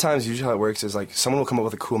 A lot of times, usually how it works is like someone will come up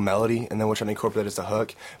with a cool melody, and then we'll try to incorporate that as the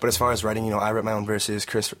hook. But as far as writing, I write my own verses.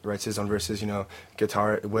 Chris writes his own verses.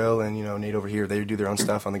 Guitar, Will, and Nate over here, they do their own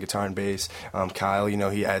stuff on the guitar and bass. Kyle,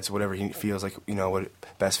 he adds whatever he feels like, what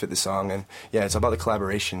best fit the song. And yeah, it's about the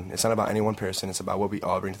collaboration. It's not about any one person. It's about what we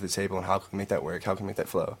all bring to the table and how can we make that work, how can we make that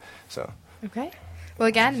flow. So. Okay. Well,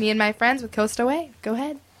 again, me and my friends with Coast Away. Go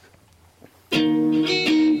ahead.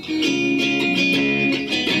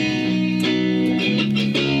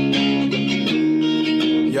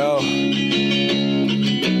 Yo.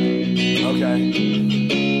 Okay.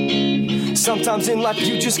 Sometimes in life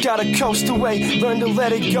you just gotta coast away. Learn to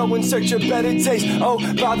let it go in search of better days. Oh,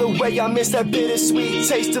 by the way, I miss that bittersweet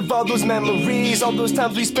taste of all those memories, all those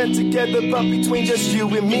times we spent together, but between just you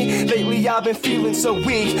and me. Lately I've been feeling so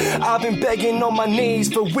weak. I've been begging on my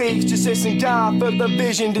knees for weeks, just asking God for the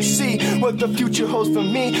vision to see what the future holds for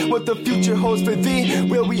me, what the future holds for thee.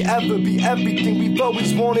 Will we ever be everything we've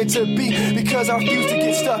always wanted to be? Because our fuse to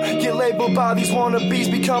get stuck, get labeled by these wannabes,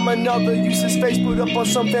 become another useless face put up on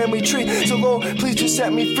some family tree. So Lord, please just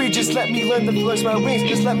set me free. Just let me learn to flex my wings.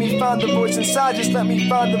 Just let me find the voice inside. Just let me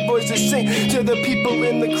find the voice to sing to the people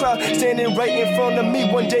in the crowd standing right in front of me.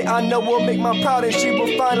 One day I know will make my proud, and she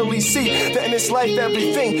will finally see that in this life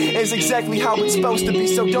everything is exactly how it's supposed to be.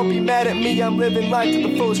 So don't be mad at me, I'm living life to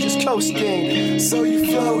the fullest, just coasting. So you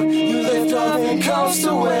float, you lift off and coast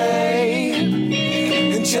away,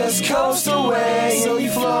 and just coast away. So you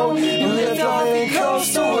float, you lift off and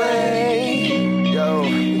coast away,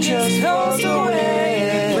 yo, just coast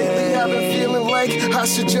away. Lately I've been feeling like I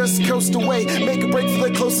should just coast away, make a break for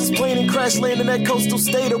the closest plane and crash land in that coastal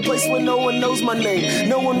state, a place where no one knows my name,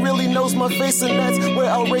 no one really knows my face, and that's where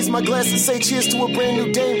I'll raise my glass and say cheers to a brand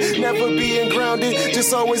new day. Never being grounded,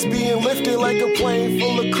 just always being lifted like a plane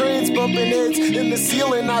full of cranes, bumping heads in the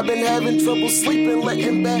ceiling. I've been having trouble sleeping,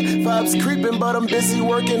 letting bad vibes creeping, but I'm busy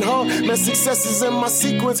working hard. My success is in my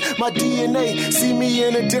sequence, my DNA. See me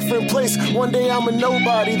in a different place. One day I'm a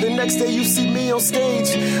nobody, the next day you see me on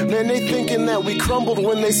stage. Man, they thinking that we crumbled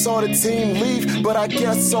when they saw the team leave, but I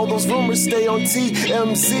guess all those rumors stay on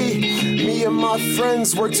TMZ. Me and my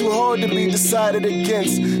friends work too hard to be decided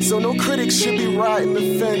against, so no critics should be riding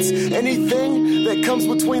the fence. Anything that comes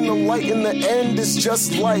between the light and the end is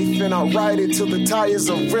just life, and I ride it till the tires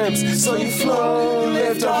are rims. So you float, you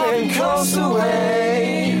lift off and coast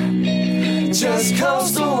away, just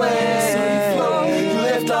coast away. So you float, you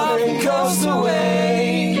lift off and coast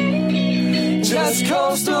away, just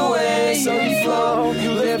coast away. So you float,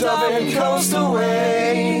 you lift off and coast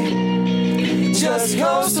away, just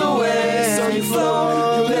coast away. So you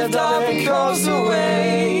float, you lift off and coast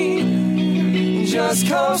away, just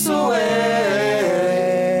coast away.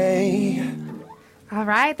 All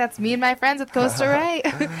right, that's me and my friends with Costa Ray.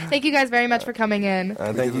 Thank you guys very much for coming in.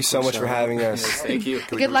 Thank you so much for having us. Thank you.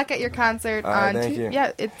 Good luck at your concert on thank you.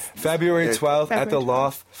 Yeah, it's February 12th at the February 12th.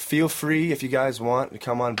 Loft. Feel free if you guys want to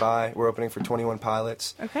come on by. We're opening for 21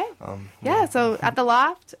 Pilots. Okay. Yeah, so at the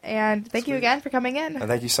Loft, and thank you again for coming in.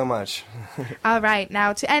 Thank you so much. All right,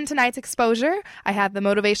 now to end tonight's exposure, I have the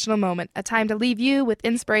motivational moment, a time to leave you with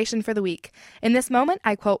inspiration for the week. In this moment,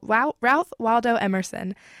 I quote Ralph Waldo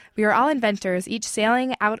Emerson. We are all inventors, each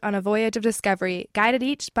sailing out on a voyage of discovery, guided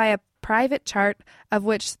each by a private chart of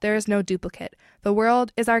which there is no duplicate. The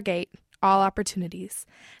world is our gate, all opportunities.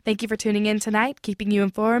 Thank you for tuning in tonight, keeping you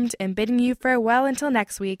informed, and bidding you farewell until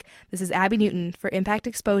next week. This is Abby Newton for Impact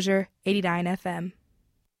Exposure 89 FM.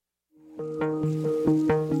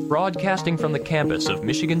 Broadcasting from the campus of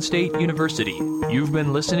Michigan State University, you've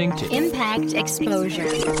been listening to Impact Exposure.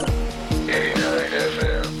 89 FM.